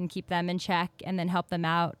safe and keep them in check and then help them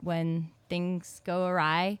out when things go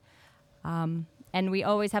awry. And we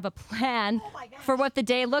always have a plan for what the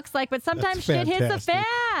day looks like, but sometimes shit hits the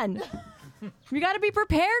fan. We got to be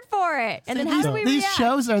prepared for it. And then how do we These react?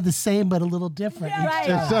 shows are the same but a little different. each Right.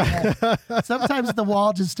 time. Yeah. Sometimes the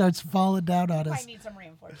wall just starts falling down on us. I need some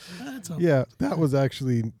reinforcement. That's all. Yeah, that was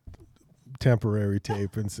actually temporary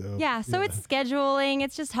tape, and so Yeah, so it's scheduling.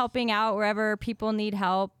 It's just helping out wherever people need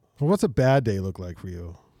help. Well, what's a bad day look like for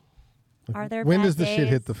you? Are there When bad does the shit days?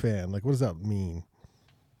 hit the fan? Like, what does that mean?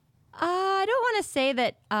 I don't want to say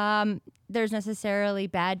that there's necessarily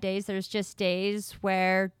bad days. There's just days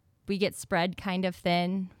where we get spread kind of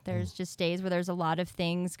thin. There's just days where there's a lot of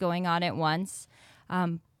things going on at once.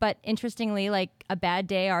 But interestingly, like a bad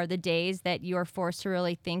day are the days that you are forced to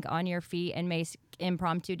really think on your feet and make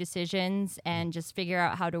impromptu decisions and just figure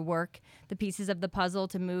out how to work the pieces of the puzzle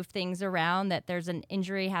to move things around, that there's an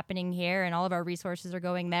injury happening here and all of our resources are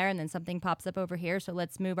going there, and then something pops up over here, so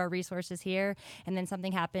let's move our resources here, and then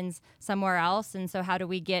something happens somewhere else. And so how do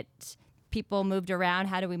we get people moved around?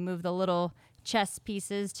 How do we move the little chess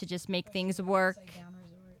pieces to just make things work?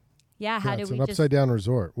 Yeah, how do it's we an just... upside down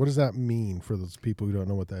resort. What does that mean for those people who don't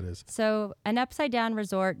know what that is? So an upside down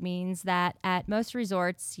resort means that at most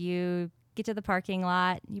resorts, you get to the parking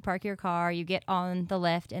lot, you park your car, you get on the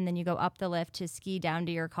lift, and then you go up the lift to ski down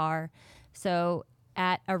to your car. So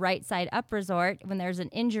at a right side up resort, when there's an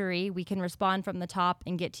injury, we can respond from the top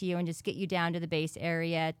and get to you and just get you down to the base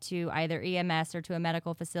area to either EMS or to a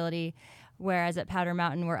medical facility. Whereas at Powder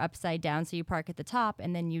Mountain, we're upside down, so you park at the top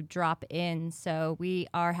and then you drop in. So we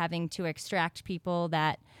are having to extract people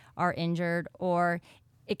that are injured, or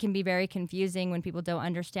it can be very confusing when people don't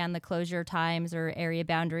understand the closure times or area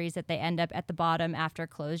boundaries, that they end up at the bottom after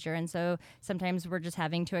closure. And so sometimes we're just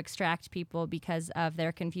having to extract people because of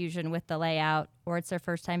their confusion with the layout, or it's their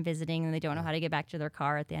first time visiting and they don't know how to get back to their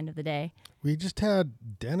car at the end of the day. We just had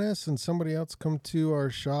Dennis and somebody else come to our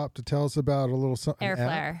shop to tell us about a little something. Air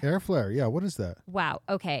flare. Air flare. Yeah. What is that? Wow.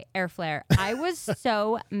 Okay. Air flare. I was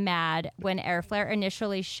so mad when air flare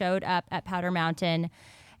initially showed up at Powder Mountain.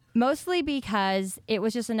 Mostly because it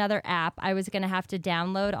was just another app I was going to have to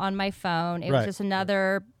download on my phone. It was just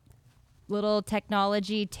another little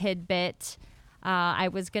technology tidbit. I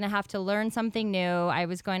was going to have to learn something new. I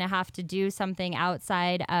was going to have to do something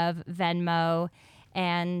outside of Venmo.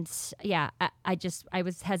 And yeah, I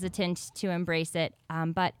was hesitant to embrace it.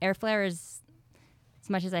 But Airflare is, as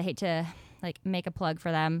much as I hate to like make a plug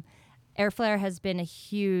for them, Airflare has been a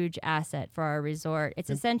huge asset for our resort. It's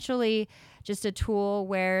essentially just a tool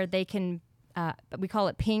where they can, we call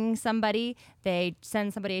it ping somebody. They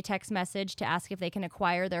send somebody a text message to ask if they can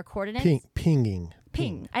acquire their coordinates. Pinging.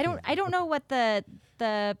 Ping. I don't know what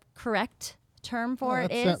the correct term for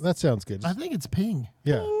it is. That sounds good. I think it's ping.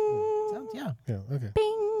 Yeah. Yeah. Yeah. Okay.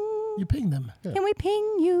 Ping. You ping them. Yeah. Can we ping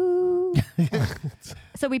you?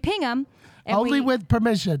 So we ping them. Only with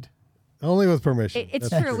permission. Only with permission. It's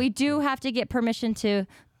That's true. We do have to get permission to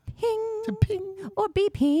ping, ping. or be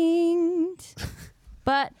pinged.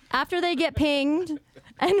 But after they get pinged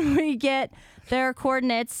and we get their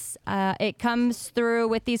coordinates, it comes through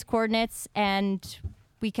with these coordinates, and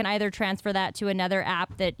we can either transfer that to another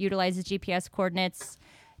app that utilizes GPS coordinates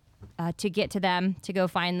to get to them, to go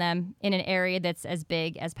find them in an area that's as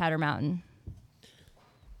big as Powder Mountain.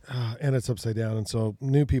 And it's upside down. And so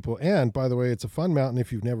new people, and by the way, it's a fun mountain.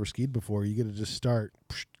 If you've never skied before, you get to just start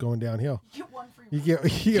going downhill. You get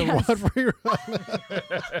one free run.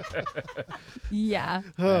 Yeah.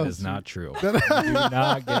 That is not true. You do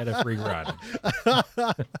not get a free run.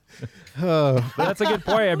 But that's a good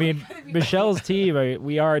point. I mean, Michelle's team,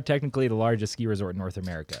 we are technically the largest ski resort in North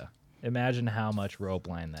America. Imagine how much rope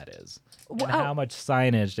line that is, and how much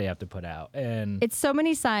signage they have to put out. And it's so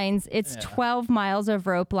many signs. It's 12 miles of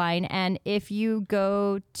rope line. And if you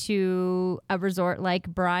go to a resort like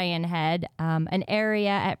Bryan Head, an area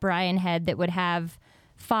at Bryan Head that would have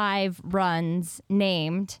 5 runs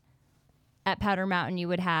named, at Powder Mountain you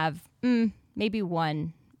would have maybe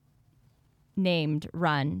 1 named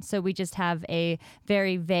run. So we just have a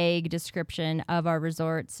very vague description of our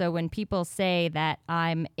resort. So when people say that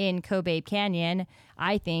I'm in Cobabe Canyon,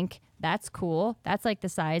 I think that's cool. That's like the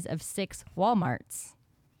size of 6 Walmarts.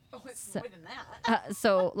 Oh, it's more than that.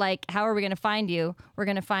 So like, how are we going to find you? We're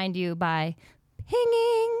going to find you by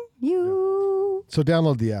pinging you. So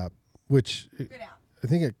download the app, which Good app. I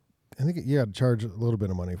think you got to charge a little bit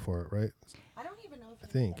of money for it, right? I don't even know if I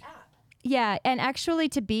think. the app. Yeah, and actually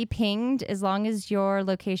to be pinged, as long as your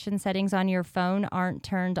location settings on your phone aren't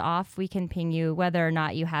turned off, we can ping you whether or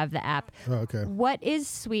not you have the app. Oh, okay. What is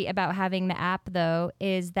sweet about having the app, though,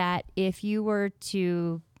 is that if you were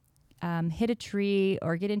to hit a tree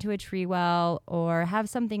or get into a tree well or have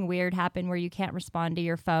something weird happen where you can't respond to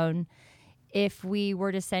your phone, if we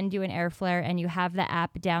were to send you an air flare and you have the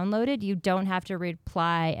app downloaded, you don't have to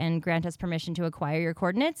reply and grant us permission to acquire your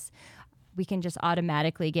coordinates. We can just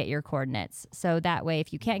automatically get your coordinates. So that way,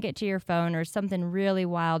 if you can't get to your phone or something really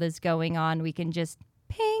wild is going on, we can just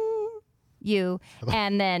ping you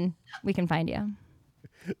and then we can find you.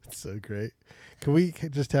 It's so great. Can we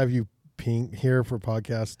just have you ping here for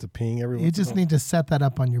podcasts to ping everyone? You just need to set that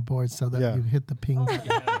up on your board so that Yeah. you hit the ping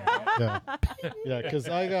button. Yeah, because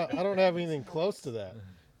I don't have anything close to that.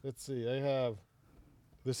 Let's see.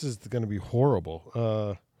 This is going to be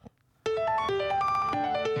horrible.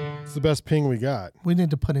 It's the best ping we got. We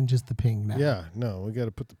need to put in just the ping now. Yeah, no, we got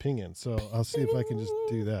to put the ping in. So I'll see if I can just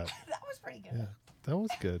do that. That was pretty good. Yeah, that was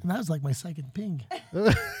good. And that was like my second ping.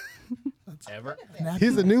 ever.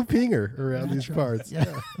 He's a new pinger around these parts. Yeah.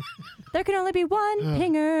 There can only be one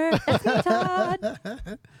pinger. That's me,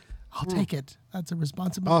 Todd. I'll take it. That's a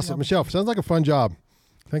responsibility. Awesome. Michelle, sounds like a fun job.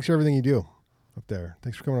 Thanks for everything you do up there.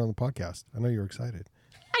 Thanks for coming on the podcast. I know you're excited.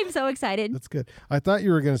 I'm so excited. That's good. I thought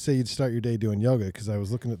you were going to say you'd start your day doing yoga because I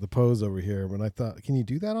was looking at the pose over here, but I thought, can you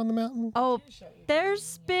do that on the mountain? Oh,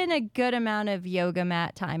 there's been a good amount of yoga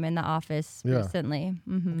mat time in the office recently.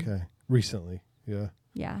 Mm-hmm. Okay. Recently. Yeah.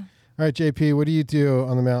 Yeah. All right, JP, what do you do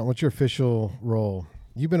on the mountain? What's your official role?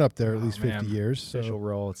 You've been up there at least 50 years. So. Official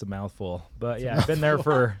role, it's a mouthful. But yeah, I've been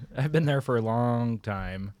there for a long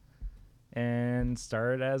time and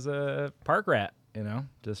started as a park rat,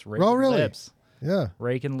 just raking lips. Yeah.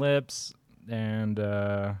 Raking lips and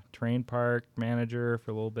train park manager for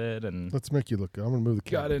a little bit, and let's make you look good. I'm going to move the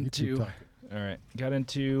camera. Got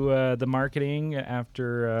into the marketing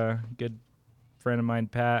after a good friend of mine,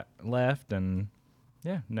 Pat, left, and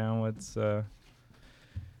yeah, now it's now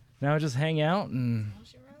I just hang out and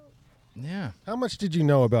yeah. How much did you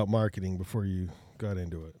know about marketing before you got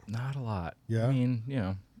into it? Not a lot. Yeah. I mean,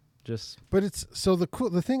 just. But it's so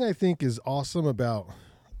the thing I think is awesome about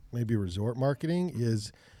maybe resort marketing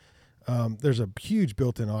is there's a huge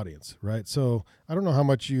built-in audience, right? So I don't know how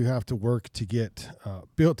much you have to work to get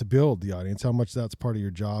build the audience, how much that's part of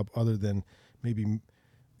your job other than maybe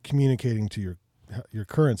communicating to your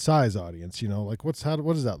current size audience, like what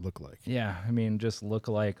does that look like? Yeah, I mean, just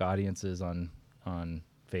lookalike audiences on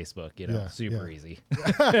Facebook, super easy.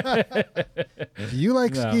 Do you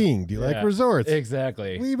like skiing? Do you like resorts?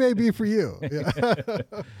 Exactly. We may be for you. Yeah.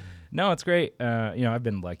 No, it's great. I've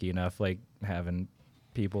been lucky enough, like having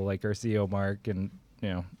people like our CEO Mark and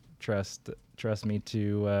trust me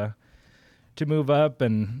to move up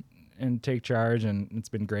and take charge, and it's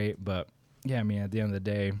been great. But yeah, I mean, at the end of the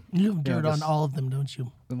day, you have dirt on all of them, don't you?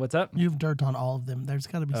 What's up? You have dirt on all of them. There's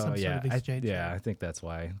got to be some sort of exchange. I think that's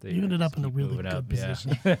why you ended up in a really good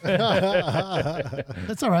position. Yeah.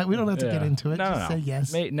 That's all right. We don't have to get into it. No, Just say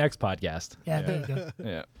yes. Next podcast. Yeah, there you go.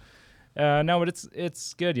 Yeah. No, but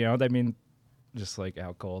it's good. I mean, just like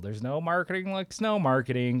out cold. There's no marketing like snow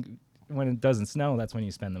marketing. When it doesn't snow, that's when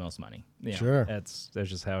you spend the most money. You know, Sure. That's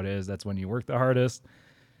just how it is. That's when you work the hardest.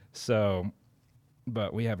 So,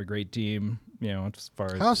 but we have a great team, you know, as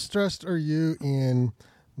far as. How stressed are you in,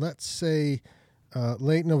 let's say,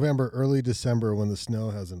 late November, early December when the snow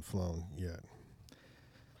hasn't flown yet?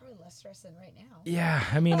 Probably less stress than right now. Yeah,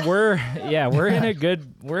 I mean we're in a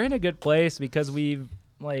good place because we've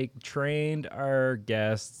like trained our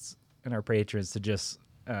guests and our patrons to just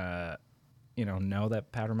know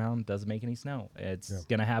that Powder Mountain doesn't make any snow. It's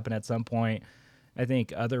gonna happen at some point. I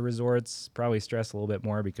think other resorts probably stress a little bit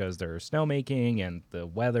more because they're snowmaking and the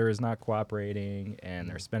weather is not cooperating and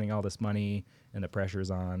they're spending all this money and the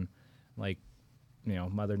pressure's on. Like, you know,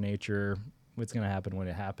 Mother Nature, what's going to happen when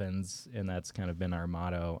it happens, and that's kind of been our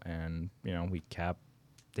motto. And, you know, we cap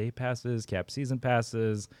day passes, cap season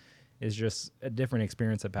passes. Is just a different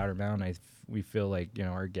experience at Powder Mountain. We feel like, you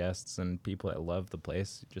know, our guests and people that love the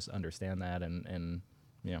place just understand that and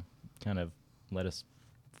you know, kind of let us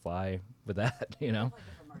fly with that, you know?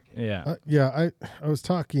 Yeah. I was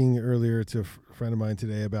talking earlier to a friend of mine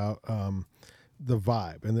today about the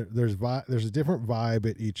vibe, and there's a different vibe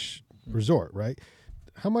at each resort, right?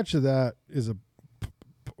 How much of that is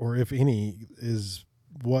or if any, is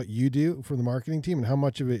what you do for the marketing team, and how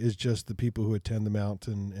much of it is just the people who attend the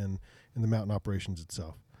mountain and the mountain operations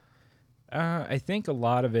itself? I think a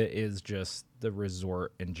lot of it is just the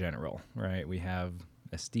resort in general, right? We have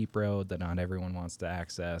a steep road that not everyone wants to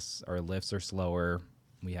access. Our lifts are slower.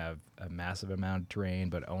 We have a massive amount of terrain,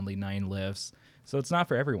 but only 9 lifts. So it's not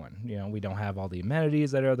for everyone. You know, we don't have all the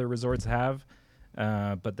amenities that other resorts have,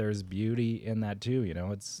 but there's beauty in that too. You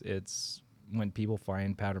know, it's when people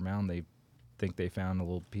find Powder Mountain, they think they found a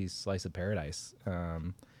little slice of paradise.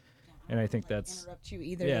 And I think that's interrupt you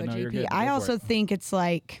either. Yeah, though, no, JP. you're good. I Go for also it. think it's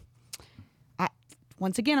like,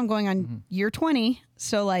 once again, I'm going on year 20.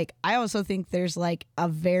 So like, I also think there's like a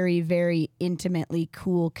very, very intimately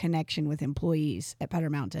cool connection with employees at Powder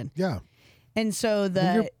Mountain. Yeah. And so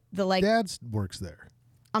Well, the like, Dad's works there.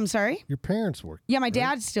 I'm sorry. Your parents work. Yeah, my right?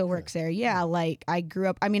 dad still works there. Yeah, like I grew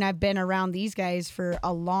up. I mean, I've been around these guys for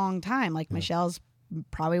a long time. Like Michelle's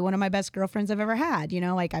probably one of my best girlfriends I've ever had. You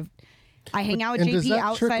know, like I hang out with And JP does that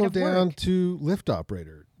outside trickle of down work. to lift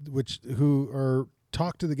operator, who are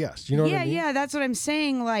talk to the guests? You know what I mean? Yeah, that's what I'm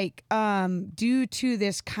saying. Like, due to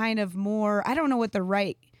this kind of more, I don't know what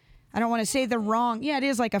I don't want to say the wrong. Yeah, it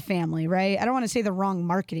is like a family, right? I don't want to say the wrong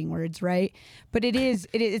marketing words, right? But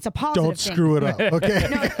it's a positive Don't thing. screw it up, okay?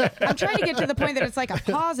 No, I'm trying to get to the point that it's like a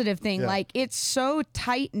positive thing. Yeah. Like it's so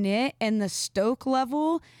tight knit and the stoke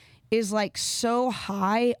level is like so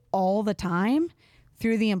high all the time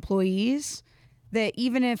through the employees that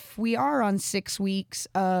even if we are on 6 weeks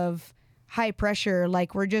of high pressure,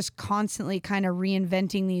 like we're just constantly kind of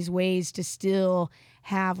reinventing these ways to still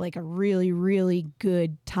have like a really, really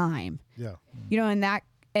good time. Yeah. You know,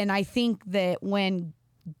 and I think that when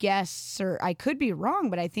guests, or I could be wrong,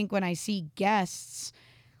 but I think when I see guests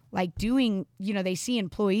like doing, you know, they see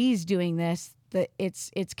employees doing this, that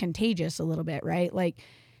it's contagious a little bit, right? Like,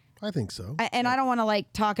 I think so. and I don't want to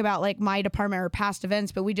like talk about like my department or past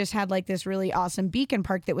events, but we just had like this really awesome beacon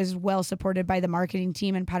park that was well supported by the marketing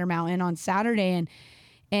team in Powder Mountain on Saturday,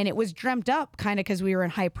 and it was dreamt up kind of because we were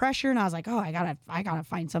in high pressure, and I was like, oh, I gotta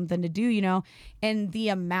find something to do, you know. And the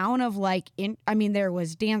amount of like, there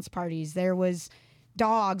was dance parties, there was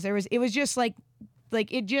dogs, it was just like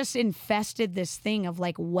it just infested this thing of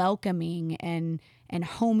like welcoming and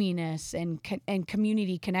hominess and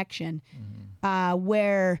community connection,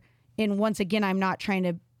 where. And once again, I'm not trying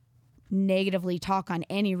to negatively talk on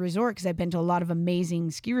any resort because I've been to a lot of amazing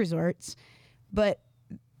ski resorts, but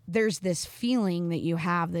there's this feeling that you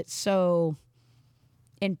have that's so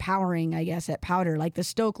empowering, I guess, at Powder. Like the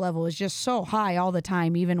stoke level is just so high all the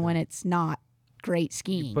time, even when it's not great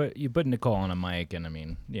skiing. But you put Nicole on a mic, and I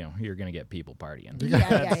mean, you know, you're gonna get people partying. Yeah.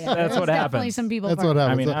 That's There's what definitely happens. some people. That's what partying.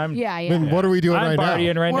 happens. I mean, I'm Yeah. Then what are we doing I'm right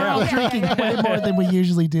partying now? right We're now. all drinking way more than we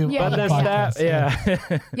usually do. Yeah. on But the the podcast. staff,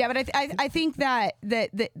 yeah. Yeah, but I think that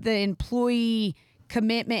the employee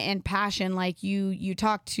commitment and passion, like you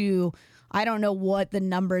talk to, I don't know what the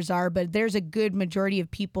numbers are, but there's a good majority of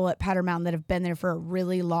people at Powder Mountain that have been there for a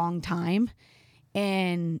really long time,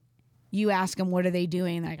 and you ask them what are they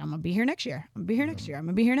doing, they're like, I'm gonna be here next year. I'm gonna be here next year. I'm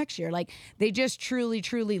gonna be here next year. Like they just truly,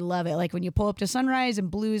 truly love it. Like when you pull up to Sunrise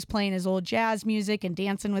and Blue's playing his old jazz music and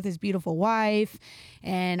dancing with his beautiful wife,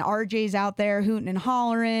 and RJ's out there hooting and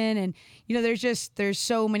hollering, and you know, there's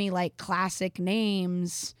so many like classic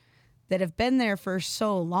names that have been there for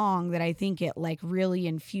so long that I think it like really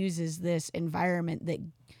infuses this environment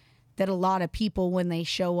that a lot of people when they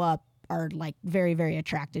show up are like very, very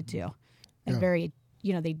attracted to. and Yeah. very,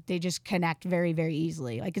 they just connect very, very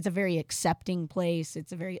easily. Like, it's a very accepting place.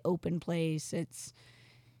 It's a very open place.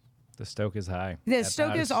 The stoke is high. The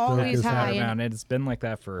stoke is always is high. high. And, And it's been like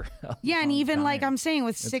that for a yeah, and long even like time. I'm saying,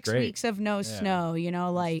 with It's 6 great. weeks of no snow,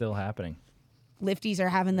 like Still happening. lifties are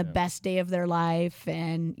having the best day of their life,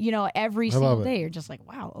 and every I love single it. day you're just like,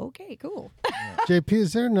 wow, okay, cool. JP,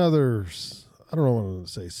 is there another? I don't know what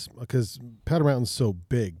to say because Powder Mountain's so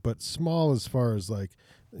big, but small as far as like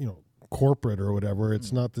corporate or whatever.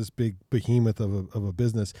 It's not this big behemoth of a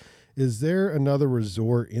business. Is there another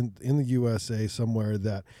resort in the USA somewhere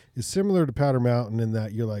that is similar to Powder Mountain in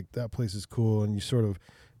that you're like, that place is cool, and you sort of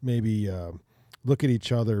maybe look at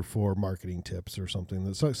each other for marketing tips or something?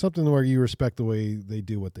 That's something where you respect the way they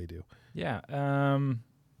do what they do. Yeah.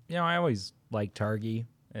 I always like Targhee.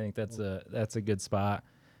 I think that's a good spot.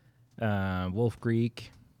 Wolf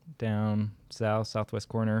Creek down southwest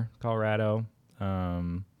corner, Colorado.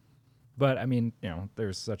 But I mean,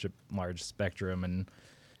 there's such a large spectrum, and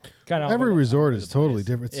kind of Every resort is totally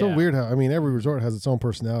different. It's so weird how every resort has its own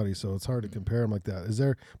personality, so it's hard to compare them like that. Is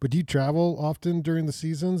there? But do you travel often during the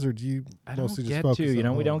seasons, or do you I don't mostly just get focus to.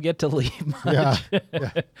 on We home? don't get to leave much.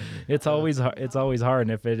 Yeah. It's always hard,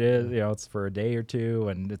 and if it is, it's for a day or two,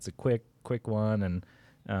 and it's a quick one, and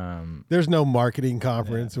There's no marketing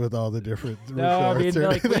conference with all the different no, I mean, resorts or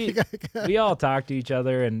like anything. we all talk to each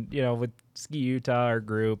other, and with Ski Utah, our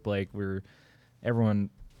group, like everyone,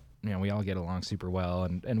 we all get along super well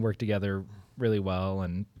and work together really well,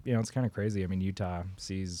 and it's kind of crazy. I mean, Utah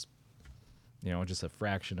sees just a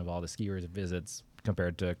fraction of all the skiers it visits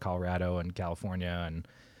compared to Colorado and California,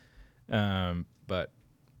 and but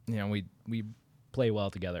we play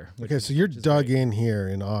well together. Okay, so you're dug in here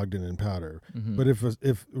in Ogden and Powder, but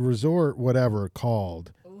if resort whatever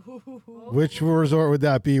called, which resort would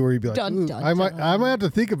that be? Where you'd be like, Dun, "Ooh, dun, I might dun." have to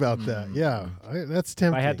think about that. Yeah, that's If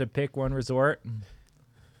tempting. I had to pick one resort,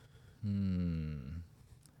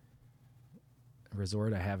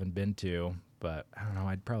 resort I haven't been to, but I don't know.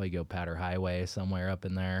 I'd probably go Powder Highway somewhere up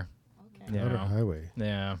in there. Okay. You Powder know? Highway.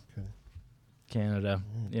 Yeah. Okay. Canada.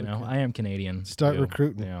 I am Canadian. Start too,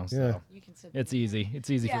 recruiting. So Yeah. You can sit it's easy. It's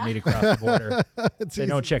easy Yeah. for me to cross the border. It's They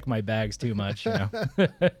don't check my bags too much.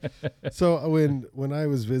 So when I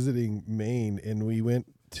was visiting Maine and we went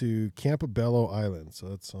to Campobello Island, so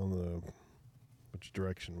that's on the which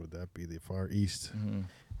direction would that be? The far east.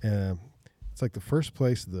 Mm-hmm. It's like the first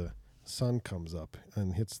place the sun comes up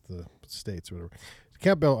and hits the states or whatever.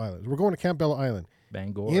 Campobello Island. We're going to Campobello Island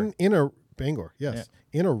Bangor. in a Bangor, yes,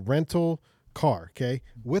 in a rental car, okay,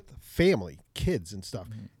 with family, kids and stuff.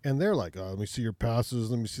 And they're like, "Oh, let me see your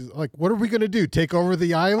passes. Let me see." Like, what are we gonna do? Take over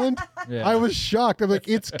the island? Yeah. I was shocked. I'm like,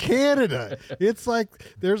 it's Canada. It's like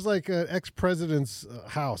there's like an ex-president's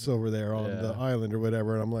house over there on the island or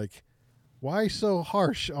whatever. And I'm like, why so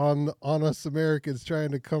harsh on us Americans trying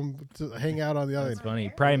to come to hang out on the island? It's funny.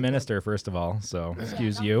 Prime Minister, first of all. So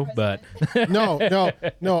excuse you, but No.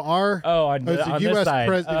 Our on it was a this U.S. side.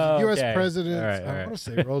 U.S. Okay. president. All right, I all right. want to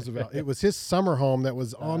say Roosevelt. It was his summer home that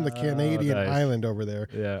was on the Canadian nice. island over there.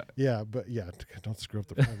 Yeah. Yeah, but don't screw up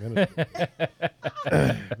the prime minister.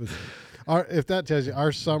 If that tells you,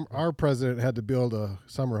 our president had to build a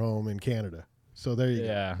summer home in Canada. So there you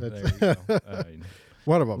Yeah. go. There That's you go. I mean,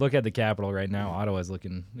 one of them. look at the capital right now. Ottawa's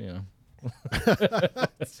looking,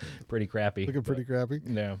 pretty crappy. Looking pretty crappy.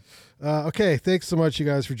 No. Okay, thanks so much, you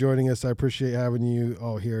guys, for joining us. I appreciate having you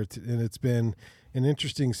all here, and it's been an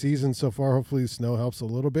interesting season so far. Hopefully, the snow helps a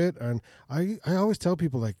little bit. And I always tell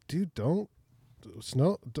people, like, dude, don't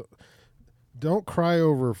cry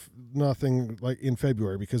over nothing like in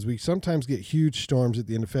February, because we sometimes get huge storms at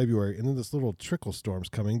the end of February, and then this little trickle storm's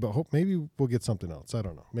coming. But maybe we'll get something else. I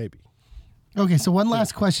don't know. Maybe. Okay, so one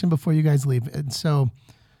last question before you guys leave. And so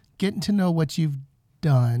getting to know what you've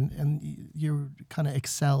done, and you're kind of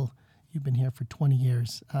excel. You've been here for 20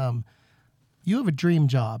 years. You have a dream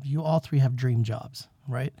job. You all three have dream jobs,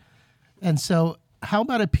 right? And so how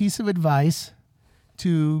about a piece of advice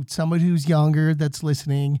to someone who's younger that's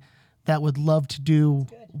listening that would love to do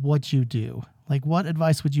what you do? Like, what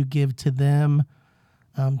advice would you give to them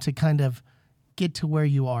to kind of get to where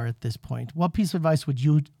you are at this point? What piece of advice would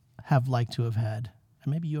you have liked to have had?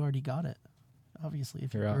 And maybe you already got it, obviously,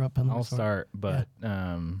 if you grew up in the I'll resort. start, but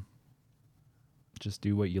just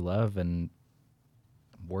do what you love and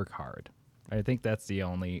work hard. I think that's the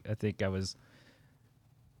only. I think I was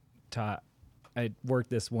taught. I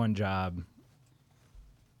worked this one job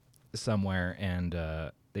somewhere, and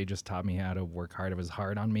they just taught me how to work hard. It was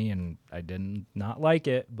hard on me, and I didn't not like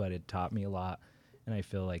it, but it taught me a lot. And I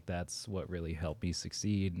feel like that's what really helped me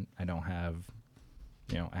succeed. I don't have,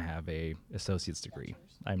 I have a associate's degree.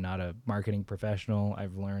 I'm not a marketing professional.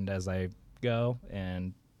 I've learned as I go,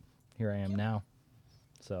 and here I am now.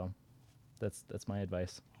 So that's my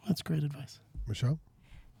advice. That's great advice. Michelle?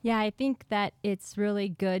 Yeah, I think that it's really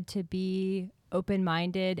good to be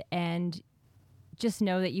open-minded and just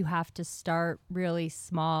know that you have to start really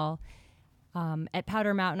small. At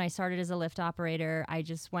Powder Mountain, I started as a lift operator. I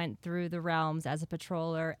just went through the realms as a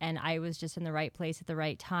patroller, and I was just in the right place at the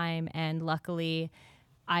right time. And luckily,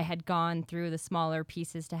 I had gone through the smaller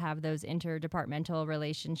pieces to have those interdepartmental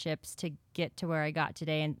relationships to get to where I got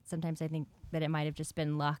today. And sometimes I think that it might have just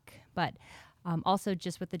been luck. But also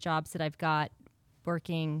just with the jobs that I've got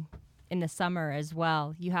working in the summer as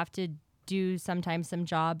well, you have to do sometimes some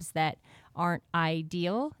jobs that aren't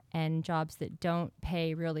ideal and jobs that don't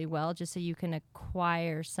pay really well, just so you can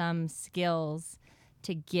acquire some skills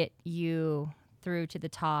to get you through to the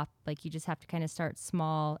top. Like, you just have to kind of start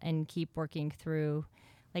small and keep working through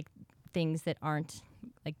like things that aren't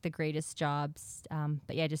like the greatest jobs.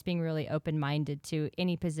 But yeah, just being really open-minded to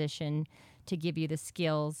any position to give you the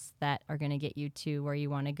skills that are going to get you to where you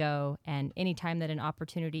want to go. And anytime that an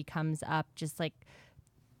opportunity comes up, just like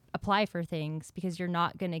apply for things, because you're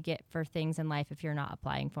not going to get for things in life if you're not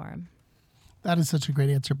applying for them. That is such a great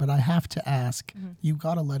answer, but I have to ask, you've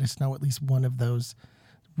got to let us know at least one of those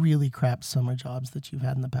really crap summer jobs that you've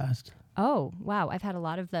had in the past. Oh, wow. I've had a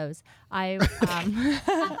lot of those. I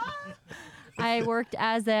worked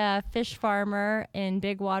as a fish farmer in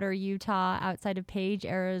Big Water, Utah, outside of Page,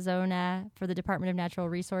 Arizona, for the Department of Natural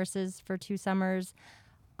Resources for 2 summers.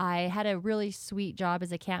 I had a really sweet job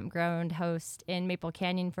as a campground host in Maple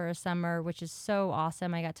Canyon for a summer, which is so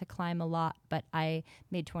awesome. I got to climb a lot, but I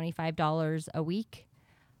made $25 a week.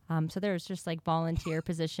 So there's just like volunteer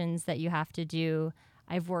positions that you have to do.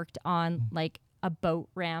 I've worked on like a boat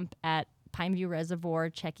ramp at Pineview Reservoir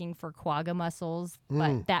checking for quagga mussels,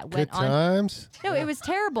 but that Good went on. times. No, it was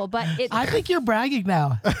terrible, but I think you're bragging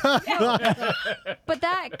now. but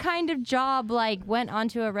that kind of job like went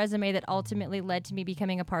onto a resume that ultimately led to me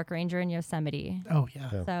becoming a park ranger in Yosemite. Oh,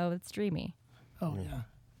 yeah. So it's dreamy. Oh, yeah.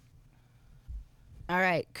 All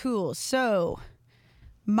right, cool. So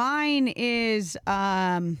mine is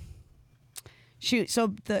so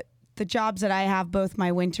the jobs that I have, both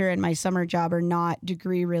my winter and my summer job, are not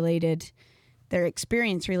degree related. They're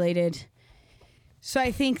experience related. So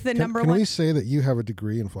I think the number Can one. we say that you have a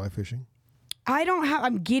degree in fly fishing?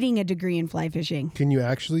 I'm getting a degree in fly fishing. Can you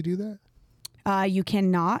actually do that? You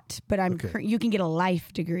cannot, but Okay. you can get a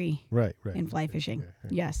life degree Right. in fly fishing.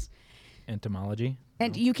 Yes. Entomology.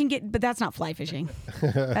 And you can get, but that's not fly fishing.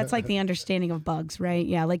 That's like the understanding of bugs, right?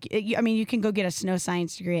 Yeah, like, you can go get a snow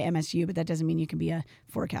science degree at MSU, but that doesn't mean you can be a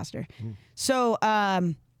forecaster. So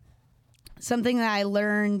something that I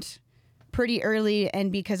learned pretty early,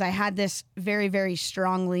 and because I had this very, very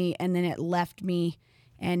strongly, and then it left me,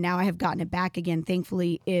 and now I have gotten it back again,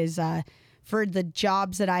 thankfully, is for the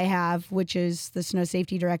jobs that I have, which is the snow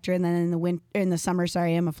safety director, and then in the summer,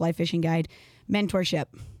 I'm a fly fishing guide, mentorship.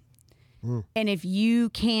 And if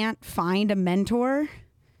you can't find a mentor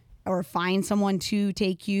or find someone to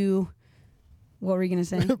take you, what were you going to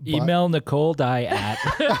say? Email Nicole Dye at.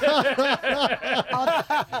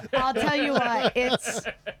 I'll tell you what,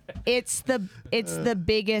 it's the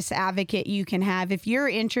biggest advocate you can have. If you're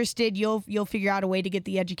interested, you'll figure out a way to get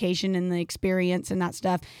the education and the experience and that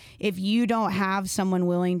stuff. If you don't have someone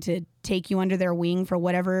willing to take you under their wing for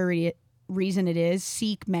whatever reason it is,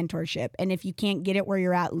 seek mentorship. And if you can't get it where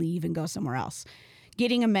you're at, leave and go somewhere else.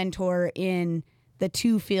 Getting a mentor in the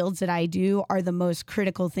 2 fields that I do are the most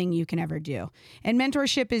critical thing you can ever do. And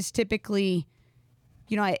mentorship is typically,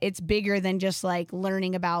 it's bigger than just like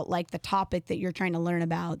learning about like the topic that you're trying to learn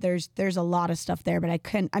about. There's a lot of stuff there, but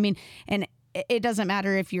and it doesn't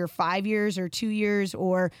matter if you're 5 years or 2 years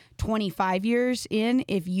or 25 years in.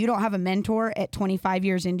 If you don't have a mentor at 25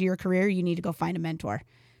 years into your career, you need to go find a mentor.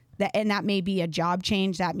 That may be a job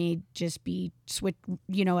change. That may just be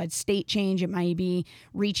a state change. It might be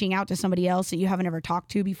reaching out to somebody else that you haven't ever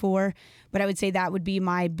talked to before. But I would say that would be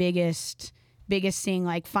my biggest thing.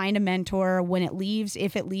 Like, find a mentor when it leaves.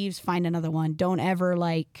 If it leaves, find another one. Don't ever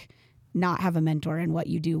not have a mentor in what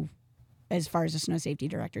you do as far as a snow safety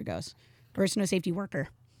director goes, or a snow safety worker.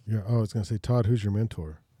 Yeah. Oh, I was going to say, Todd, who's your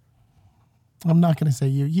mentor? I'm not going to say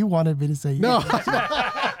you. You wanted me to say you. No.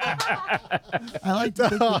 I like to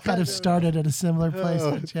think we kind of started at a similar place.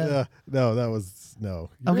 But yeah. No, that was no.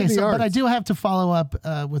 You're Okay, in the but I arts. do have to follow up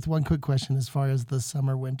with one quick question as far as the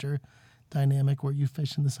summer-winter dynamic where you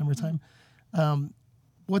fish in the summertime.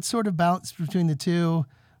 What sort of balance between the two?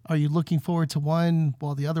 Are you looking forward to one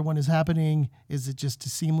while the other one is happening? Is it just a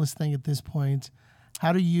seamless thing at this point?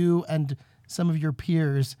 How do you and some of your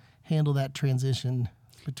peers handle that transition?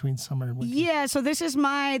 between summer and winter? Yeah, so this is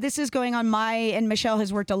going on and Michelle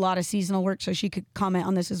has worked a lot of seasonal work, so she could comment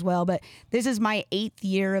on this as well. But this is my 8th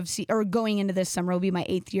year or going into this summer will be my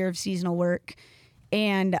 8th year of seasonal work.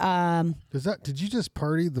 And did you just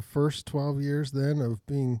party the first 12 years then of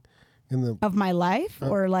being in the of my life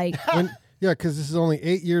or like yeah, because this is only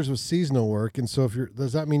 8 years with seasonal work, and so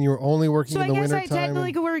does that mean you were only working in the winter time? So I guess I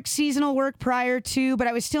technically could work seasonal work prior to, but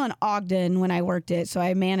I was still in Ogden when I worked it, so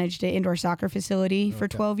I managed an indoor soccer facility for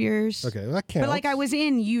 12 years. Okay, well, that counts. But like I was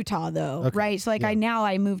in Utah though, right? So like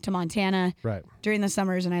I moved to Montana during the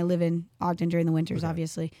summers, and I live in Ogden during the winters,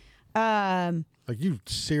 obviously. Like you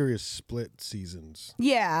serious split seasons.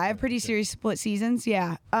 Yeah, I have pretty serious split seasons.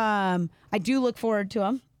 Yeah, I do look forward to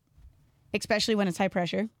them, especially when it's high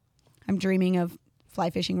pressure. I'm dreaming of fly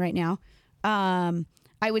fishing right now.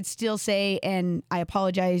 I would still say, and I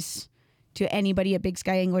apologize to anybody at Big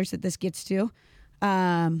Sky Anglers that this gets to,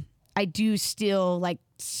 I do still like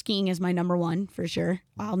skiing is my number one for sure.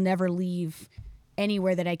 I'll never leave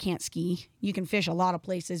anywhere that I can't ski. You can fish a lot of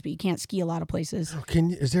places, but you can't ski a lot of places.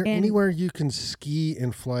 Is there anywhere you can ski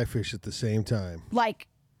and fly fish at the same time? Like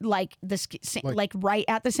right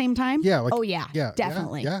at the same time? Yeah. Oh yeah.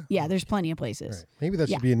 Definitely. Yeah. There's plenty of places. Right. Maybe that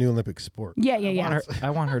should be a new Olympic sport. Yeah. I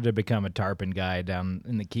want her to become a tarpon guy down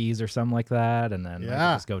in the Keys or something like that, and then I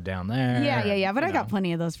can just go down there. Yeah. But I got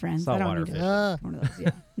plenty of those friends. I don't need to fish one of those.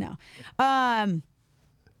 Yeah. No.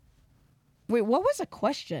 Wait, what was the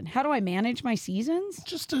question? How do I manage my seasons?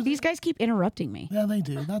 These guys keep interrupting me. Yeah, they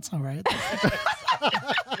do. That's all right.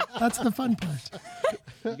 That's the fun part.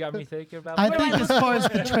 You got me thinking about I think as far as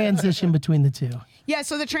the transition between the two. Yeah,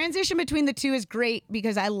 so the transition between the two is great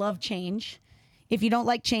because I love change. If you don't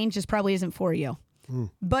like change, this probably isn't for you.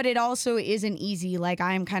 But it also isn't easy. Like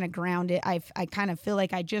I'm kind of grounded. I kind of feel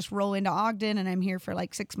like I just roll into Ogden and I'm here for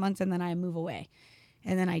like 6 months and then I move away.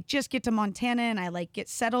 And then I just get to Montana and I like get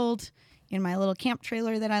settled in my little camp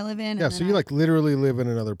trailer that I live in. Yeah, so you like literally live in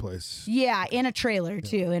another place. Yeah, in a trailer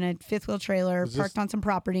too, in a fifth wheel trailer, parked on some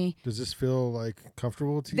property. Does this feel like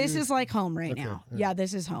comfortable to you? This is like home right now. Yeah,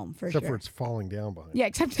 this is home for except sure. for it's falling down behind. Yeah,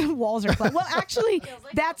 except the walls are flat. Well, actually,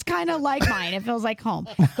 that's kind of like mine. It feels like home.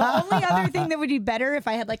 The only other thing that would be better if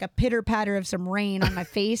I had like a pitter patter of some rain on my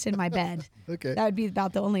face in my bed. Okay. That would be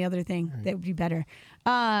about the only other thing that would be better.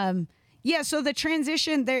 Yeah, so the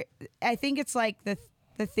transition there, I think it's like the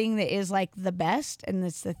thing that is like the best, and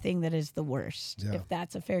it's the thing that is the worst. If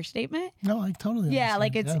that's a fair statement. No, I totally. Yeah,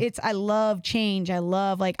 like it's. I love change. I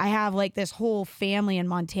love like I have like this whole family in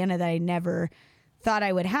Montana that I never thought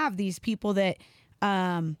I would have. These people that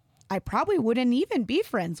I probably wouldn't even be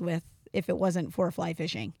friends with if it wasn't for fly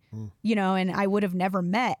fishing, you know, and I would have never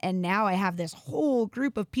met. And now I have this whole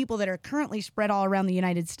group of people that are currently spread all around the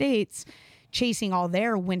United States, chasing all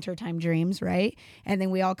their wintertime dreams, right? And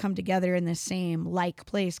then we all come together in the same like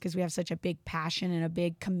place because we have such a big passion and a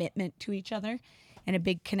big commitment to each other and a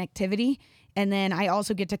big connectivity. And then I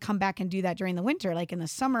also get to come back and do that during the winter. Like in the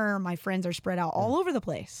summer, my friends are spread out all over the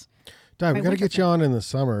place. Di, we got to get you on in the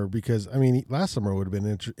summer because, I mean, last summer would have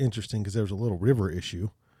been interesting because there was a little river issue.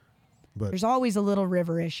 But there's always a little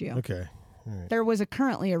river issue. Okay. Right. There was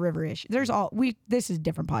currently a river issue. This is a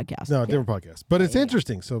different podcast. No, different podcast. But it's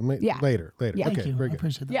interesting. So later. Yeah. Okay, Thank you. very I good.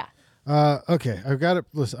 appreciate that. Yeah. Okay, I've got to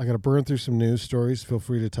listen. I got to burn through some news stories. Feel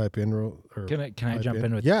free to type in. Can I jump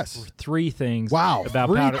in with yes 3 things? Wow, about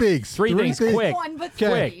three powder. things. Three things, quick. One, but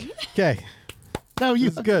Quick. three. Okay. No,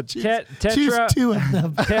 you good. Choose Tetra 2 of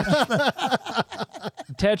them.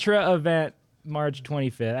 Tetra event March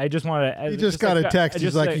 25th. I just want to. You just got a text.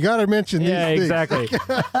 He's like, you got to mention these yeah, things. exactly.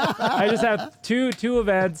 I just have two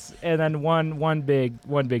events and then one big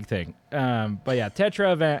thing. But yeah,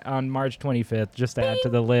 Tetra event on March 25th. Just to add to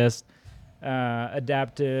the list.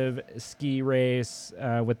 Adaptive ski race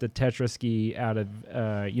with the Tetra ski out of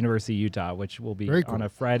University of Utah, which will be Very cool. on a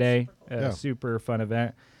Friday. Super fun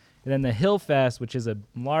event. And then the Hill Fest, which is a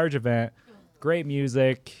large event, great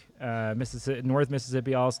music, North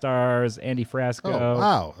Mississippi All Stars, Andy Frasco. Oh,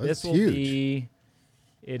 wow. That's this will huge.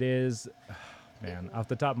 It is, man, off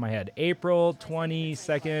the top of my head, April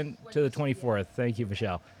 22nd to the 24th. Thank you,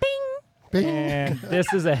 Michelle. Bing. And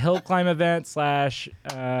this is a hill climb event /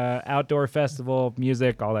 outdoor festival,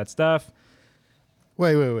 music, all that stuff.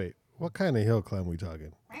 Wait. What kind of hill climb are we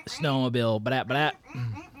talking? Snowmobile, blah.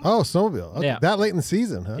 Oh, snowmobile. Okay. Yeah. That late in the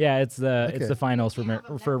season, huh? Yeah, it's the finals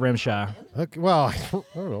for Rimshaw. Okay. Well, I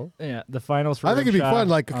don't know. Yeah, the finals for I think it'd be Rimshaw fun.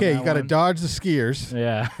 Like, on okay, that you got to one. dodge the skiers.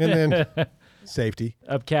 Yeah. And then safety.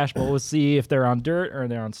 Up Cache Bowl, we'll see if they're on dirt or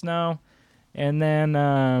they're on snow. And then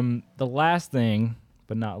the last thing,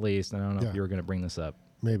 but not least, I don't know if you were going to bring this up.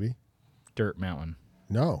 Maybe. Dirt Mountain.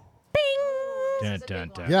 No. Dun,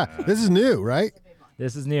 dun, dun. Yeah. This is new, right?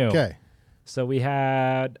 This is new. Okay. So we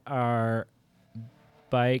had our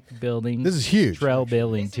bike building. This is huge. Trail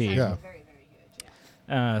building team. Yeah. Very, very huge.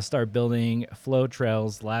 Yeah. Start building flow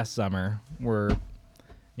trails last summer. We're,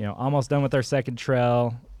 almost done with our second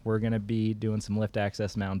trail. We're gonna be doing some lift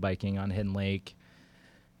access mountain biking on Hidden Lake.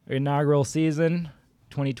 Inaugural season,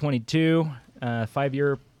 2022.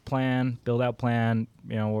 5-year plan, build out plan.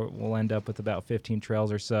 We'll end up with about 15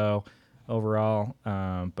 trails or so overall.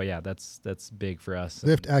 But yeah, that's big for us.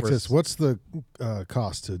 Lift access. What's the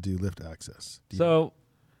cost to do lift access? So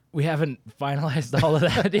we haven't finalized all of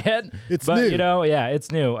that yet. It's but, new.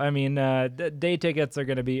 It's new. I mean, day tickets are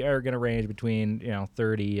gonna range between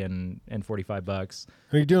 $30 and $45.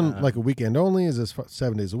 Are you doing like a weekend only? Is this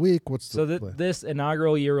 7 days a week? What's the plan? This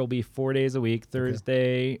inaugural year will be 4 days a week.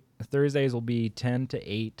 Thursdays will be 10 to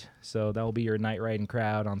 8. So that will be your night riding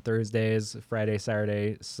crowd on Thursdays. Friday,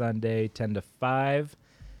 Saturday, Sunday, 10 to 5.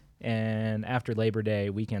 And after Labor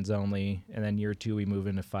Day, weekends only. And then year 2, we move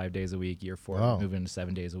into 5 days a week. Year 4, Wow. we move into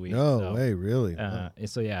 7 days a week. No way, really?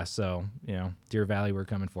 So Deer Valley, we're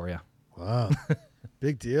coming for you. Wow.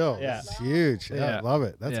 Big deal. Yeah. That's huge. Yeah, I love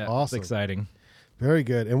it. That's awesome. It's exciting. Very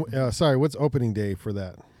good. And sorry, what's opening day for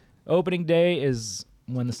that? Opening day is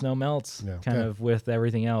when the snow melts, Yeah. kind Okay. of with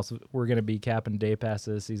everything else. We're going to be capping day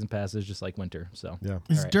passes, season passes, just like winter. So Yeah.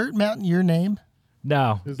 Is All right. Dirt Mountain your name?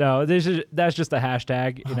 No, that's just a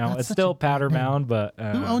hashtag. that's It's such still a great Powder name. Mound, but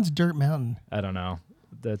Who owns Dirt Mountain? I don't know.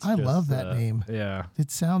 I love that name. Yeah,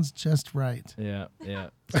 It sounds just right. yeah.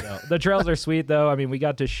 So, the trails are sweet though. I mean, we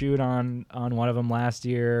got to shoot on one of them last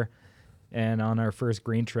year, and on our first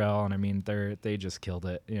green trail, and I mean, they just killed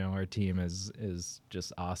it. Our team is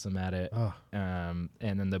just awesome at it. Oh. And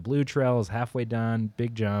then the blue trail is halfway done,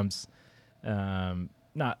 big jumps.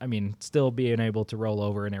 Still being able to roll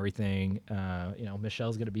over and everything.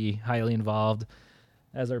 Michelle's going to be highly involved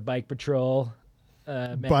as our bike patrol.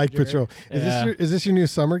 Bike Manager. patrol. Yeah. Is this your new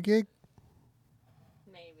summer gig?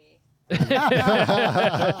 Maybe.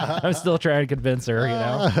 I'm still trying to convince her,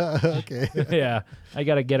 Okay. Yeah, I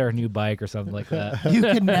got to get her a new bike or something like that. You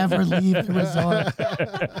can never leave the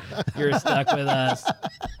resort. You're stuck with us.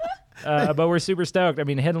 But we're super stoked. I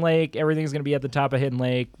mean, Hidden Lake, everything's going to be at the top of Hidden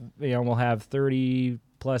Lake. We'll have 30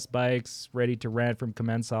 plus bikes ready to rent from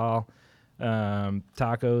Commensal.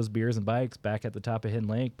 Tacos, beers, and bikes back at the top of Hidden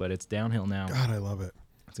Lake, but it's downhill now. God, I love it.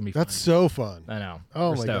 It's going to be That's fun. so fun. I know. Oh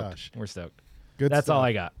We're my stoked. gosh. We're stoked. Good That's stuff. all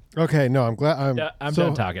I got. Okay, no, I'm glad. I'm so,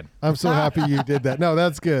 done talking. I'm so happy you did that. No,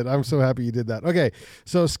 that's good. I'm so happy you did that. Okay,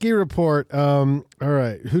 so ski report. All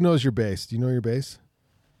right, who knows your base? Do you know your base?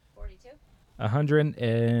 42?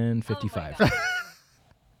 155. Oh my God.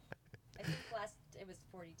 I think it was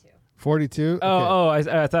 42. 42.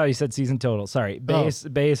 I thought you said season total. Sorry, base,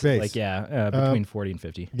 base. like between 40 and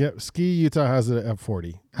 50. Yep. Ski Utah has it at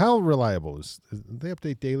 40. How reliable is they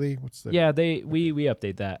update daily? What's the Yeah, we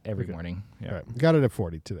update that every morning. Yeah. All right, got it at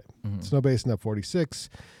 40 today. Snow basin at 46,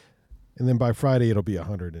 and then by Friday it'll be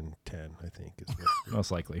 110. I think is what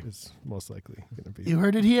Most likely. it's most likely going to be. You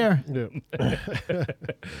heard it here. Yeah.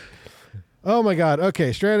 Oh my God.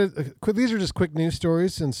 Okay, stranded. These are just quick news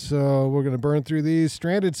stories, and so we're going to burn through these.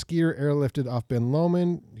 Stranded skier airlifted off Ben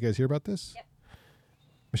Lomond. You guys hear about this? Yep.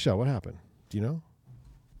 Michelle, what happened? Do you know?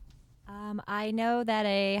 I know that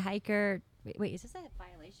a hiker. Wait, is this a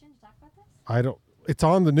violation to talk about this? I don't. It's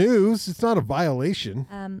on the news. It's not a violation.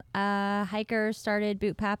 A hiker started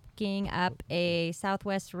boot packing up a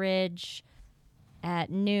southwest ridge at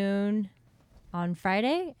noon on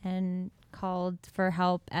Friday and called for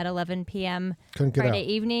help at 11 p.m. Couldn't get Friday out.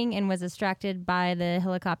 evening and was distracted by the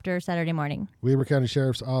helicopter Saturday morning. Weber County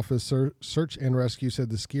Sheriff's Office search and rescue said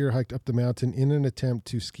the skier hiked up the mountain in an attempt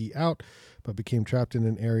to ski out, but became trapped in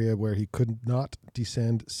an area where he could not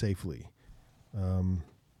descend safely.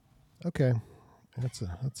 Okay,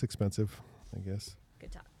 that's expensive, I guess.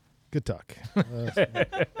 Good talk. Good talk.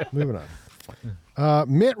 Moving on.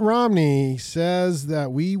 Mitt Romney says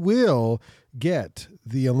that we will get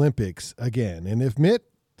the Olympics again, and if Mitt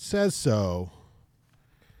says so,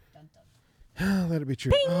 let it be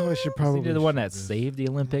true. Oh, I should probably. You're the one that saved the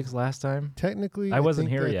Olympics last time. Technically, I wasn't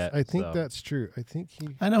think here that's- yet, I think so. that's true. I think he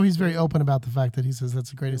I know he's very open about the fact that he says that's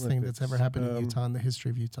the greatest thing that's ever happened in Olympics, Utah in the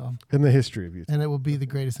history of Utah. in the history of Utah. And it will be the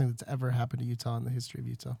greatest thing that's ever happened to Utah in the history of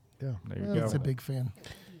Utah. Yeah, There you Well, go. He's a big fan.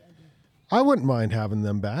 I wouldn't mind having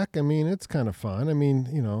them back. I mean, it's kind of fun. I mean,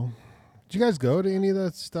 did you guys go to any of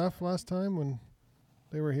that stuff last time when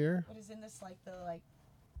they were here? But isn't this like the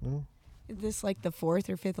No? Is this like the 4th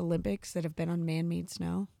or 5th Olympics that have been on man-made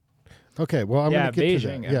snow? Okay, well, I'm Yeah, going to get Beijing,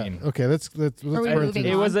 to I that. Yeah, mean- okay, let's we burn through moving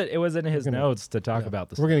this. on? It was in his notes to talk about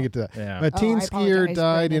the We're going to snow. get to that. Yeah. A teen I skier apologize,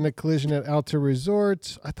 died in Brandon. a collision at Alta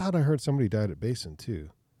Resort. I thought I heard somebody died at Basin, too.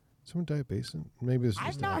 Someone died at Basin? Maybe this I've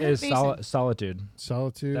was not It heard is Basin. Solitude.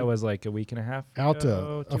 Solitude. That was like a week and a half Alta.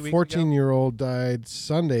 ago, A 2 weeks ago. 14-year-old died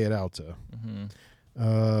Sunday at Alta.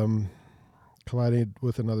 Collided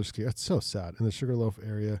with another skier. That's so sad. In the Sugarloaf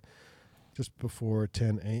area just before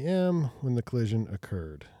 10 a.m. when the collision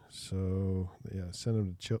occurred. So, yeah, sent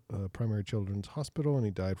him to Primary Children's Hospital, and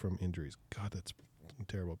he died from injuries. God, that's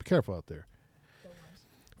terrible. Be careful out there.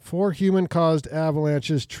 4 human-caused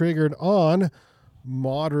avalanches triggered on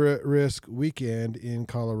moderate risk weekend in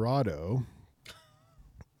Colorado.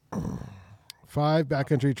 5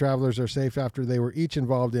 backcountry travelers are safe after they were each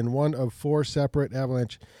involved in one of 4 separate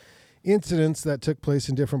avalanche incidents that took place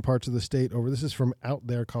in different parts of the state over. This is from out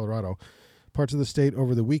there, Colorado. Parts of the state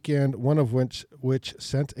over the weekend, one of which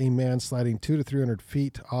sent a man sliding 200 to 300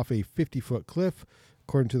 feet off a 50-foot cliff,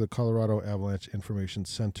 according to the Colorado Avalanche Information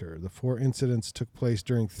Center. The 4 incidents took place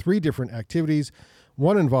during 3 different activities,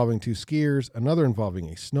 one involving 2 skiers, another involving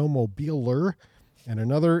a snowmobiler, and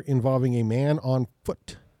another involving a man on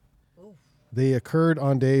foot. They occurred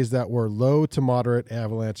on days that were low to moderate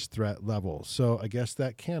avalanche threat level. So I guess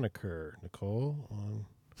that can occur, Nicole, on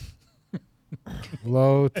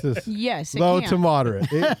low to Yes, it low can. to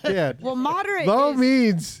moderate. It can. Well, moderate. Low is,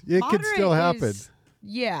 means it could moderate still happen.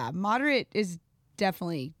 Yeah, moderate is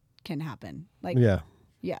definitely can happen. Like, Yeah.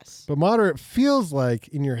 yes. But moderate feels like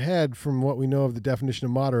in your head, from what we know of the definition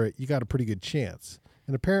of moderate, you got a pretty good chance.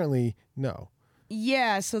 And apparently, no.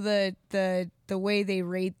 Yeah, so the way they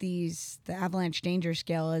rate the avalanche danger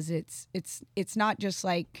scale is it's not just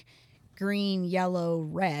like green, yellow,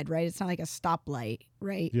 red, right? It's not like a stoplight,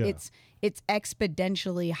 right? Yeah. It's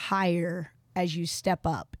exponentially higher as you step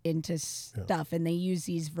up into stuff, and they use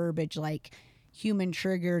these verbiage like human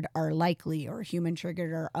triggered are likely, or human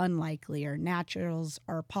triggered are unlikely, or naturals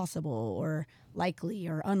are possible, or likely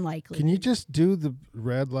or unlikely. Can you just do the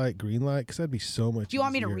red light, green light? Because that'd be so much Do you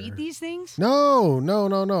want me to easier. read these things? No.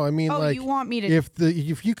 I mean, Oh, like, you want me to?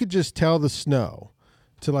 if you could just tell the snow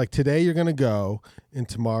to like today you're going to go and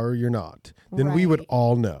tomorrow you're not, then we would Right.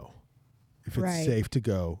 all know if it's Right. safe to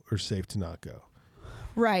go or safe to not go.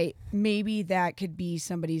 Right. Maybe that could be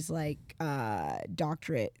somebody's like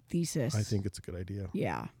doctorate thesis. I think it's a good idea.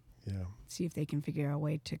 Yeah. Yeah. See if they can figure out a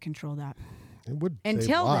way to control that. It would Until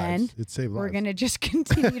save lives. then, It'd save We're lives. going to just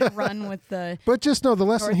continue to run with the. But just know the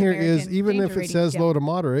lesson North here is American even if danger it rating says scale. low to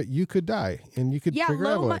moderate, you could die and you could Yeah, trigger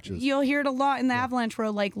low. avalanches. You'll hear it a lot in the avalanche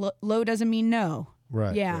world. Like low doesn't mean no.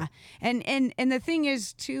 Right. Yeah, right. and the thing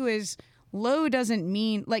is too is low doesn't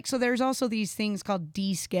mean like so. There's also these things called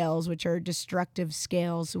D scales, which are destructive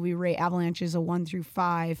scales. So we rate avalanches a 1 through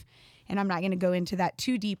 5, and I'm not going to go into that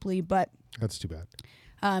too deeply, but. That's too bad.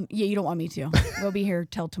 Yeah, you don't want me to. We'll be here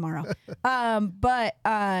till tomorrow. But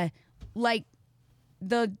like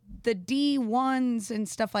the D1s and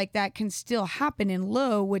stuff like that can still happen in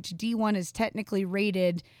low, which D1 is technically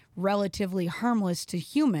rated relatively harmless to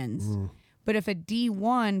humans. But if a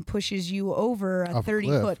D1 pushes you over a Off a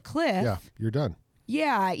 30-foot cliff, Yeah, you're done.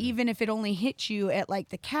 yeah, even if it only hits you at like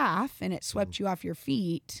the calf and it swept you off your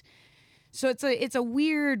feet. So it's a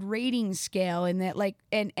weird rating scale in that like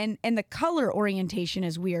and the color orientation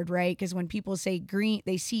is weird, right? Because when people say green,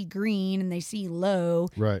 they see green and they see low.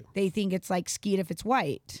 Right. They think it's like skeet if it's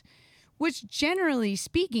white, which generally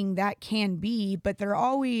speaking that can be, but they're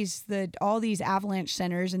always all these avalanche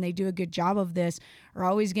centers, and they do a good job of this, are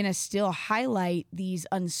always going to still highlight these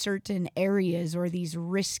uncertain areas or these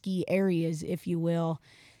risky areas, if you will,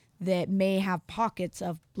 that may have pockets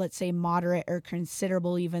of, let's say, moderate or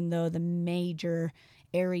considerable, even though the major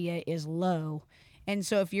area is low. And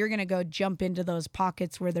so if you're going to go jump into those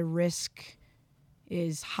pockets where the risk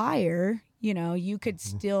is higher, you know, you could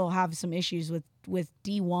still have some issues with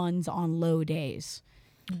D1s on low days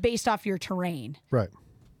based off your terrain. Right.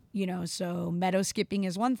 You know, so meadow skipping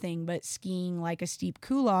is one thing, but skiing like a steep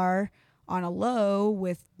couloir on a low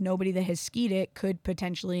with nobody that has skied it could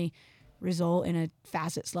potentially result in a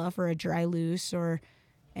facet slough or a dry loose,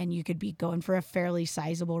 and you could be going for a fairly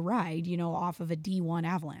sizable ride, you know, off of a D1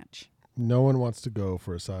 avalanche. No one wants to go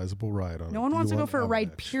for a sizable ride on. No one wants to go for a ride,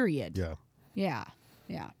 avalanche. period. Yeah. Yeah.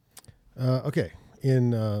 Yeah. Okay.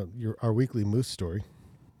 In our weekly moose story.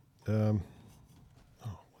 What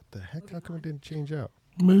the heck? How come it didn't change out?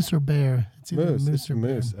 Moose or bear? It's either Moose. moose It's or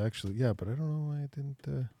moose, bear. actually. Yeah, but I don't know why it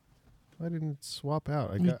didn't. Why didn't it swap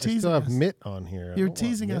out? I You're still teasing have us. Mitt on here. I You're don't want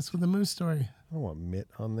teasing Mitt. us with a moose story. I don't want Mitt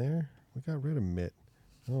on there. We got rid of Mitt.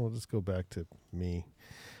 Oh, we'll just go back to me.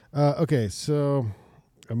 Okay, so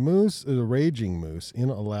A moose is a raging moose in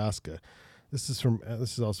Alaska. This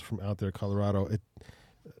is also from out there, Colorado.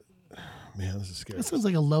 Man, this is scary. That sounds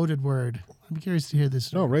like a loaded word. I'm curious to hear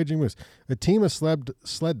this. No, raging moose. A team of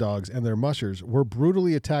sled dogs and their mushers were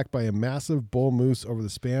brutally attacked by a massive bull moose over the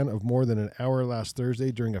span of more than an hour last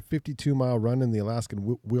Thursday during a 52-mile run in the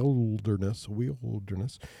Alaskan wilderness.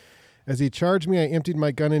 As he charged me, I emptied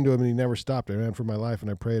my gun into him, and he never stopped. I ran for my life, and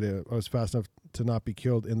I prayed I was fast enough to not be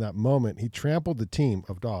killed in that moment. He trampled the team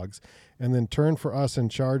of dogs and then turned for us and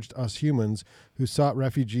charged us humans who sought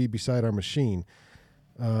refuge beside our machine.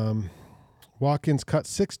 Watkins cut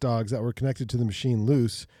 6 dogs that were connected to the machine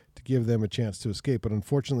loose to give them a chance to escape, but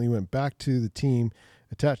unfortunately went back to the team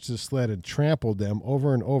attached to the sled and trampled them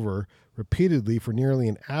over and over repeatedly for nearly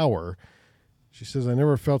an hour. She says, I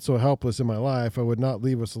never felt so helpless in my life. It would not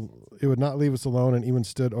leave us alone, and even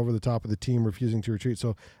stood over the top of the team, refusing to retreat.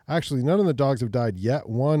 So actually, none of the dogs have died yet.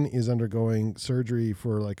 One is undergoing surgery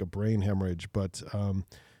for like a brain hemorrhage, but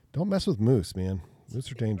don't mess with moose, man. Moose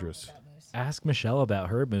are dangerous. Ask Michelle about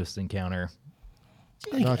her moose encounter.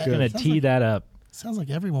 Not I'm good. going to tee that up. Sounds like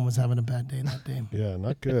everyone was having a bad day that day. Yeah,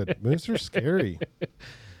 not good. Moose are scary.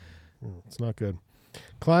 It's not good.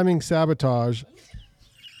 Climbing sabotage.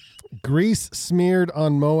 Grease smeared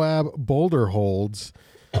on Moab boulder holds.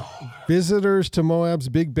 Visitors to Moab's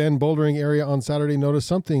Big Bend bouldering area on Saturday noticed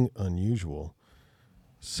something unusual.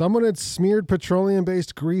 Someone had smeared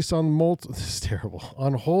petroleum-based grease on this is terrible,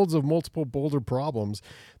 on holds of multiple boulder problems.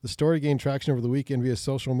 The story gained traction over the weekend via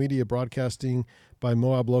social media broadcasting by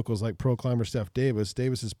Moab locals like pro climber Steph Davis.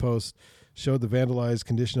 Davis's post showed the vandalized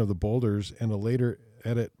condition of the boulders, and a later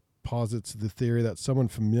edit posits the theory that someone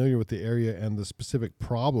familiar with the area and the specific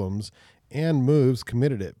problems and moves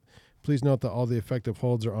committed it. Please note that all the effective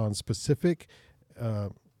holds are on specific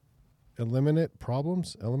eliminate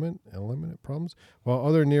problems, while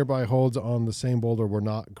other nearby holds on the same boulder were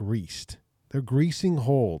not greased. They're greasing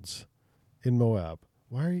holds in Moab.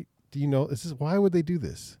 Do you know this is why would they do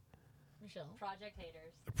this? Project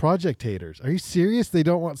haters. Project haters. Are you serious? They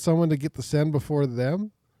don't want someone to get the send before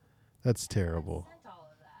them? That's terrible.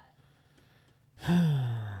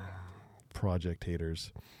 Project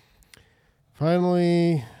haters.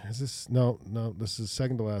 Finally, this is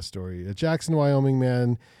second to last story. A Jackson, Wyoming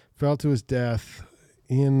man fell to his death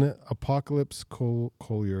in Apocalypse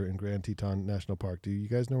Collier in Grand Teton National Park. Do you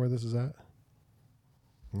guys know where this is at?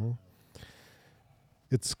 No?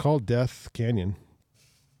 It's called Death Canyon.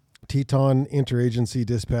 Teton Interagency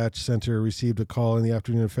Dispatch Center received a call in the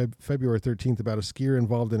afternoon of February 13th about a skier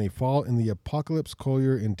involved in a fall in the Apocalypse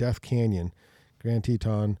Collier in Death Canyon. Grand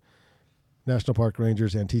Teton National Park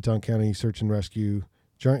Rangers and Teton County Search and Rescue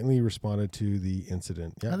jointly responded to the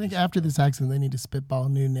incident. Yeah. I think after this accident, they need to spitball a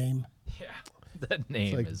new name. Yeah, that name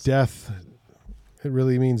it's like is death. It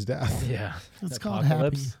really means death. Yeah, It's called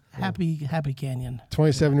Happy Canyon.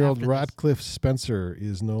 27-year-old After this. Radcliffe Spencer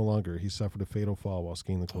is no longer. He suffered a fatal fall while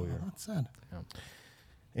skiing the Collier. Oh, that's sad.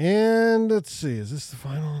 And let's see, is this the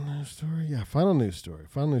final news story? Yeah, final news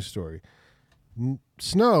story.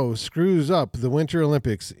 Snow screws up the Winter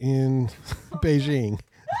Olympics in Beijing.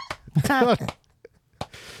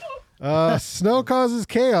 Snow causes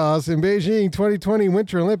chaos in Beijing 2020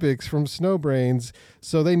 Winter Olympics from snow brains.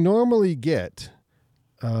 So they normally get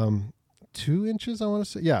 2 inches, I want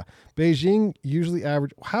to say. Yeah, Beijing usually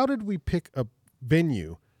average. How did we pick a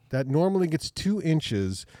venue that normally gets 2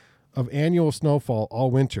 inches of annual snowfall all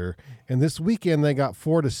winter, and this weekend they got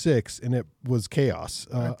 4 to 6, and it was chaos?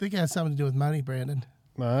 I think it has something to do with money, Brandon.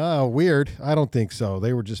 Weird. I don't think so.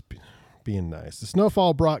 They were just being nice. The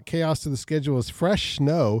snowfall brought chaos to the schedule as fresh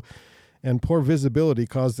snow and poor visibility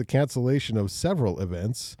caused the cancellation of several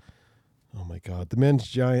events. Oh my God. The men's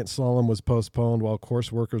giant slalom was postponed while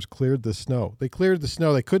course workers cleared the snow. They cleared the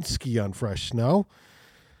snow. They couldn't ski on fresh snow.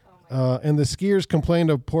 And the skiers complained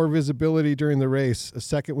of poor visibility during the race. A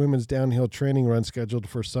second women's downhill training run scheduled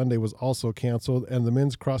for Sunday was also canceled, and the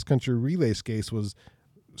men's cross-country relay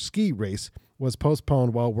ski race was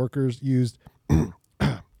postponed while workers used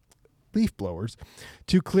leaf blowers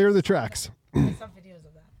to clear the tracks. Some videos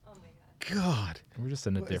of that. Oh my God. we're just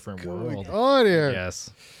in a different world. On here.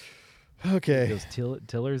 Yes. Okay. Goes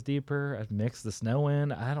tillers deeper. Mix the snow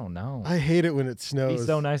in. I don't know. I hate it when it It'd snows. be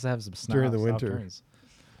so nice to have some snow during the soft winter. turns.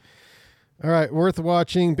 All right, worth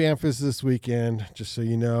watching. Banff is this weekend, just so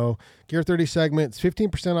you know. Gear 30 segments,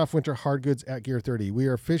 15% off winter hard goods at Gear 30. We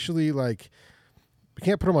are officially we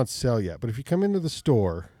can't put them on sale yet, but if you come into the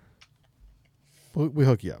store, we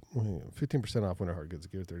hook you up. 15% off winter hard goods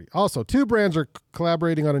at Gear 30. Also, 2 brands are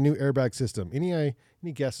collaborating on a new airbag system. Any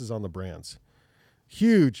guesses on the brands?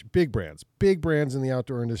 Huge, big brands in the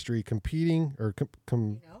outdoor industry competing or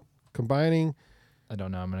combining. I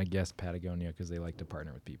don't know. I'm going to guess Patagonia because they like to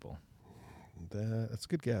partner with people. That's a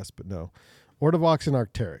good guess, but no. Ortovox and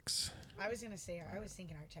Arc'teryx. I was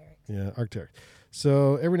thinking Arc'teryx. Yeah, Arc'teryx.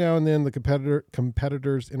 So every now and then the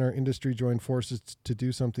competitors in our industry join forces to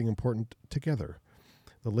do something important together.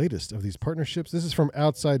 The latest of these partnerships, this is from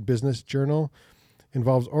Outside Business Journal,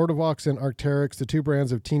 involves Ortovox and Arc'teryx. The two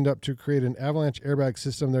brands have teamed up to create an avalanche airbag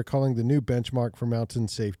system they're calling the new benchmark for mountain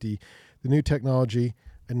safety. The new technology,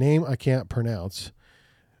 a name I can't pronounce,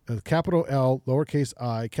 capital L, lowercase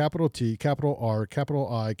I, capital T, capital R,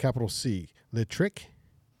 capital I, capital C. Litric.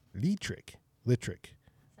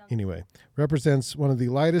 Anyway, represents one of the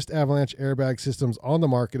lightest avalanche airbag systems on the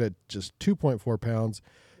market at just 2.4 pounds,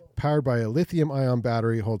 powered by a lithium-ion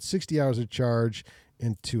battery, holds 60 hours of charge,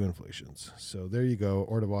 and 2 inflations. So there you go,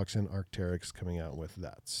 Ortovox and Arc'teryx coming out with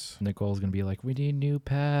that. Nicole's going to be like, we need new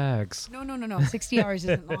packs. No. 60 hours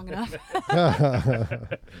isn't long enough.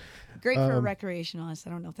 Great for a recreationalist. I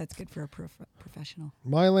don't know if that's good for a professional.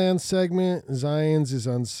 My land segment, Zion's is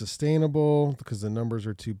unsustainable because the numbers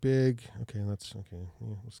are too big. Okay. Yeah,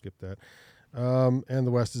 we'll skip that. And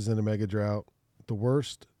the West is in a mega drought. The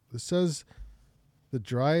worst, it says the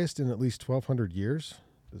driest in at least 1,200 years.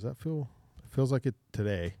 Does that feel? It feels like it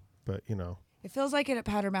today, but It feels like it at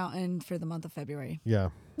Powder Mountain for the month of February. Yeah.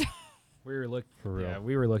 We were For real. Yeah,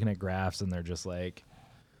 we were looking at graphs, and they're just like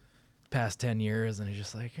past 10 years, and it's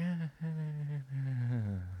just like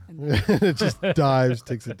It just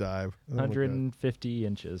takes a dive. Oh my God. 150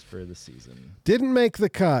 inches for the season. Didn't make the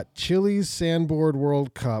cut. Chile's Sandboard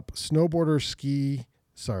World Cup. Stormtroopers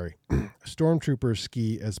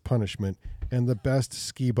ski as punishment, and the best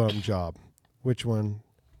ski bum job. Which one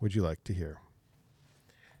would you like to hear?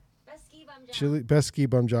 Best ski bum job. Chile, best ski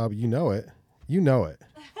bum job. You know it.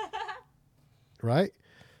 Right?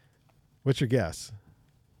 What's your guess?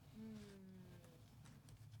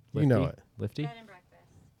 You know it. Lifty? Bed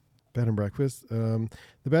and breakfast. The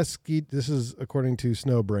best ski. This is according to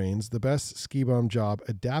Snowbrains. The best ski bum job.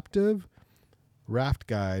 Adaptive raft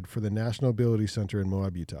guide for the National Ability Center in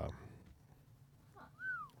Moab, Utah.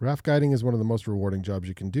 Raft guiding is one of the most rewarding jobs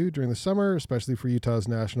you can do during the summer, especially for Utah's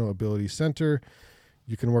National Ability Center.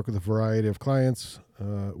 You can work with a variety of clients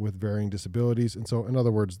with varying disabilities. And so, in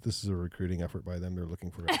other words, this is a recruiting effort by them. They're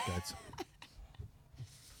looking for raft guides.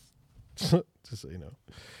 Just so you know.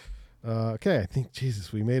 Okay, I think,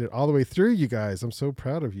 Jesus, we made it all the way through, you guys. I'm so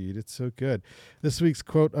proud of you. You did so good. This week's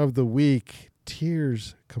quote of the week: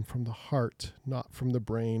 tears come from the heart, not from the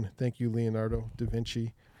brain. Thank you, Leonardo da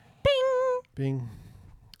Vinci. Bing.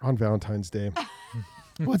 On Valentine's Day.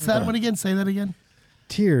 What's that one again? Say that again.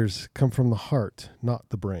 Tears come from the heart, not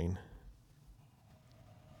the brain.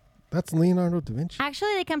 That's Leonardo da Vinci.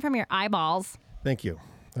 Actually, they come from your eyeballs. Thank you.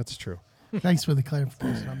 That's true. Thanks for the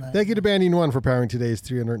clarification on that. Thank you to Banding One for powering today's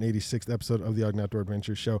 386th episode of the Ogden Outdoor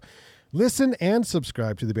Adventure Show. Listen and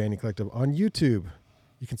subscribe to the Banding Collective on YouTube.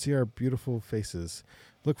 You can see our beautiful faces.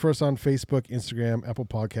 Look for us on Facebook, Instagram, Apple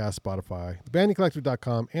Podcasts, Spotify,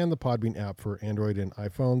 thebandingcollective.com, and the Podbean app for Android and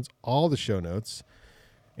iPhones. All the show notes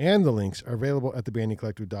and the links are available at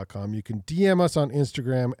thebandingcollective.com. You can DM us on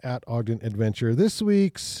Instagram at Ogden Adventure. This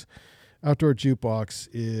week's Outdoor Jukebox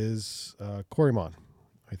is Corey Mon,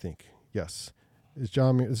 I think. Yes.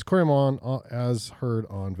 It's Corey Mon as heard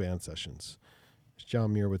on Van Sessions. As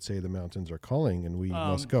John Muir would say, the mountains are calling and we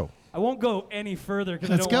must go. I won't go any further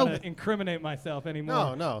because I don't want to incriminate myself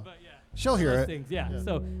anymore. No. But yeah, She'll hear it. things, yeah.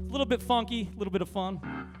 So a little bit funky, a little bit of fun.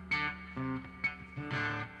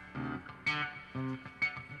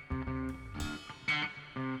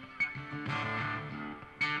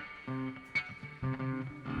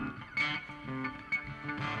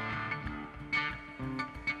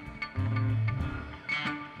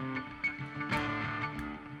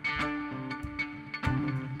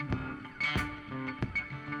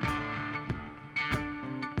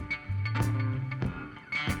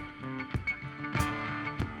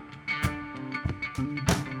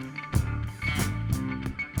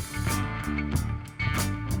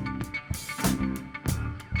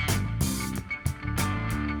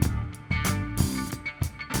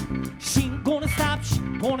 She ain't gonna stop, she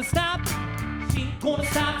ain't gonna stop. She ain't gonna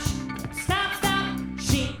stop, she ain't gonna stop.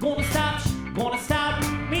 She ain't gonna stop, she ain't gonna stop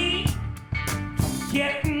me from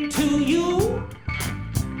getting to you.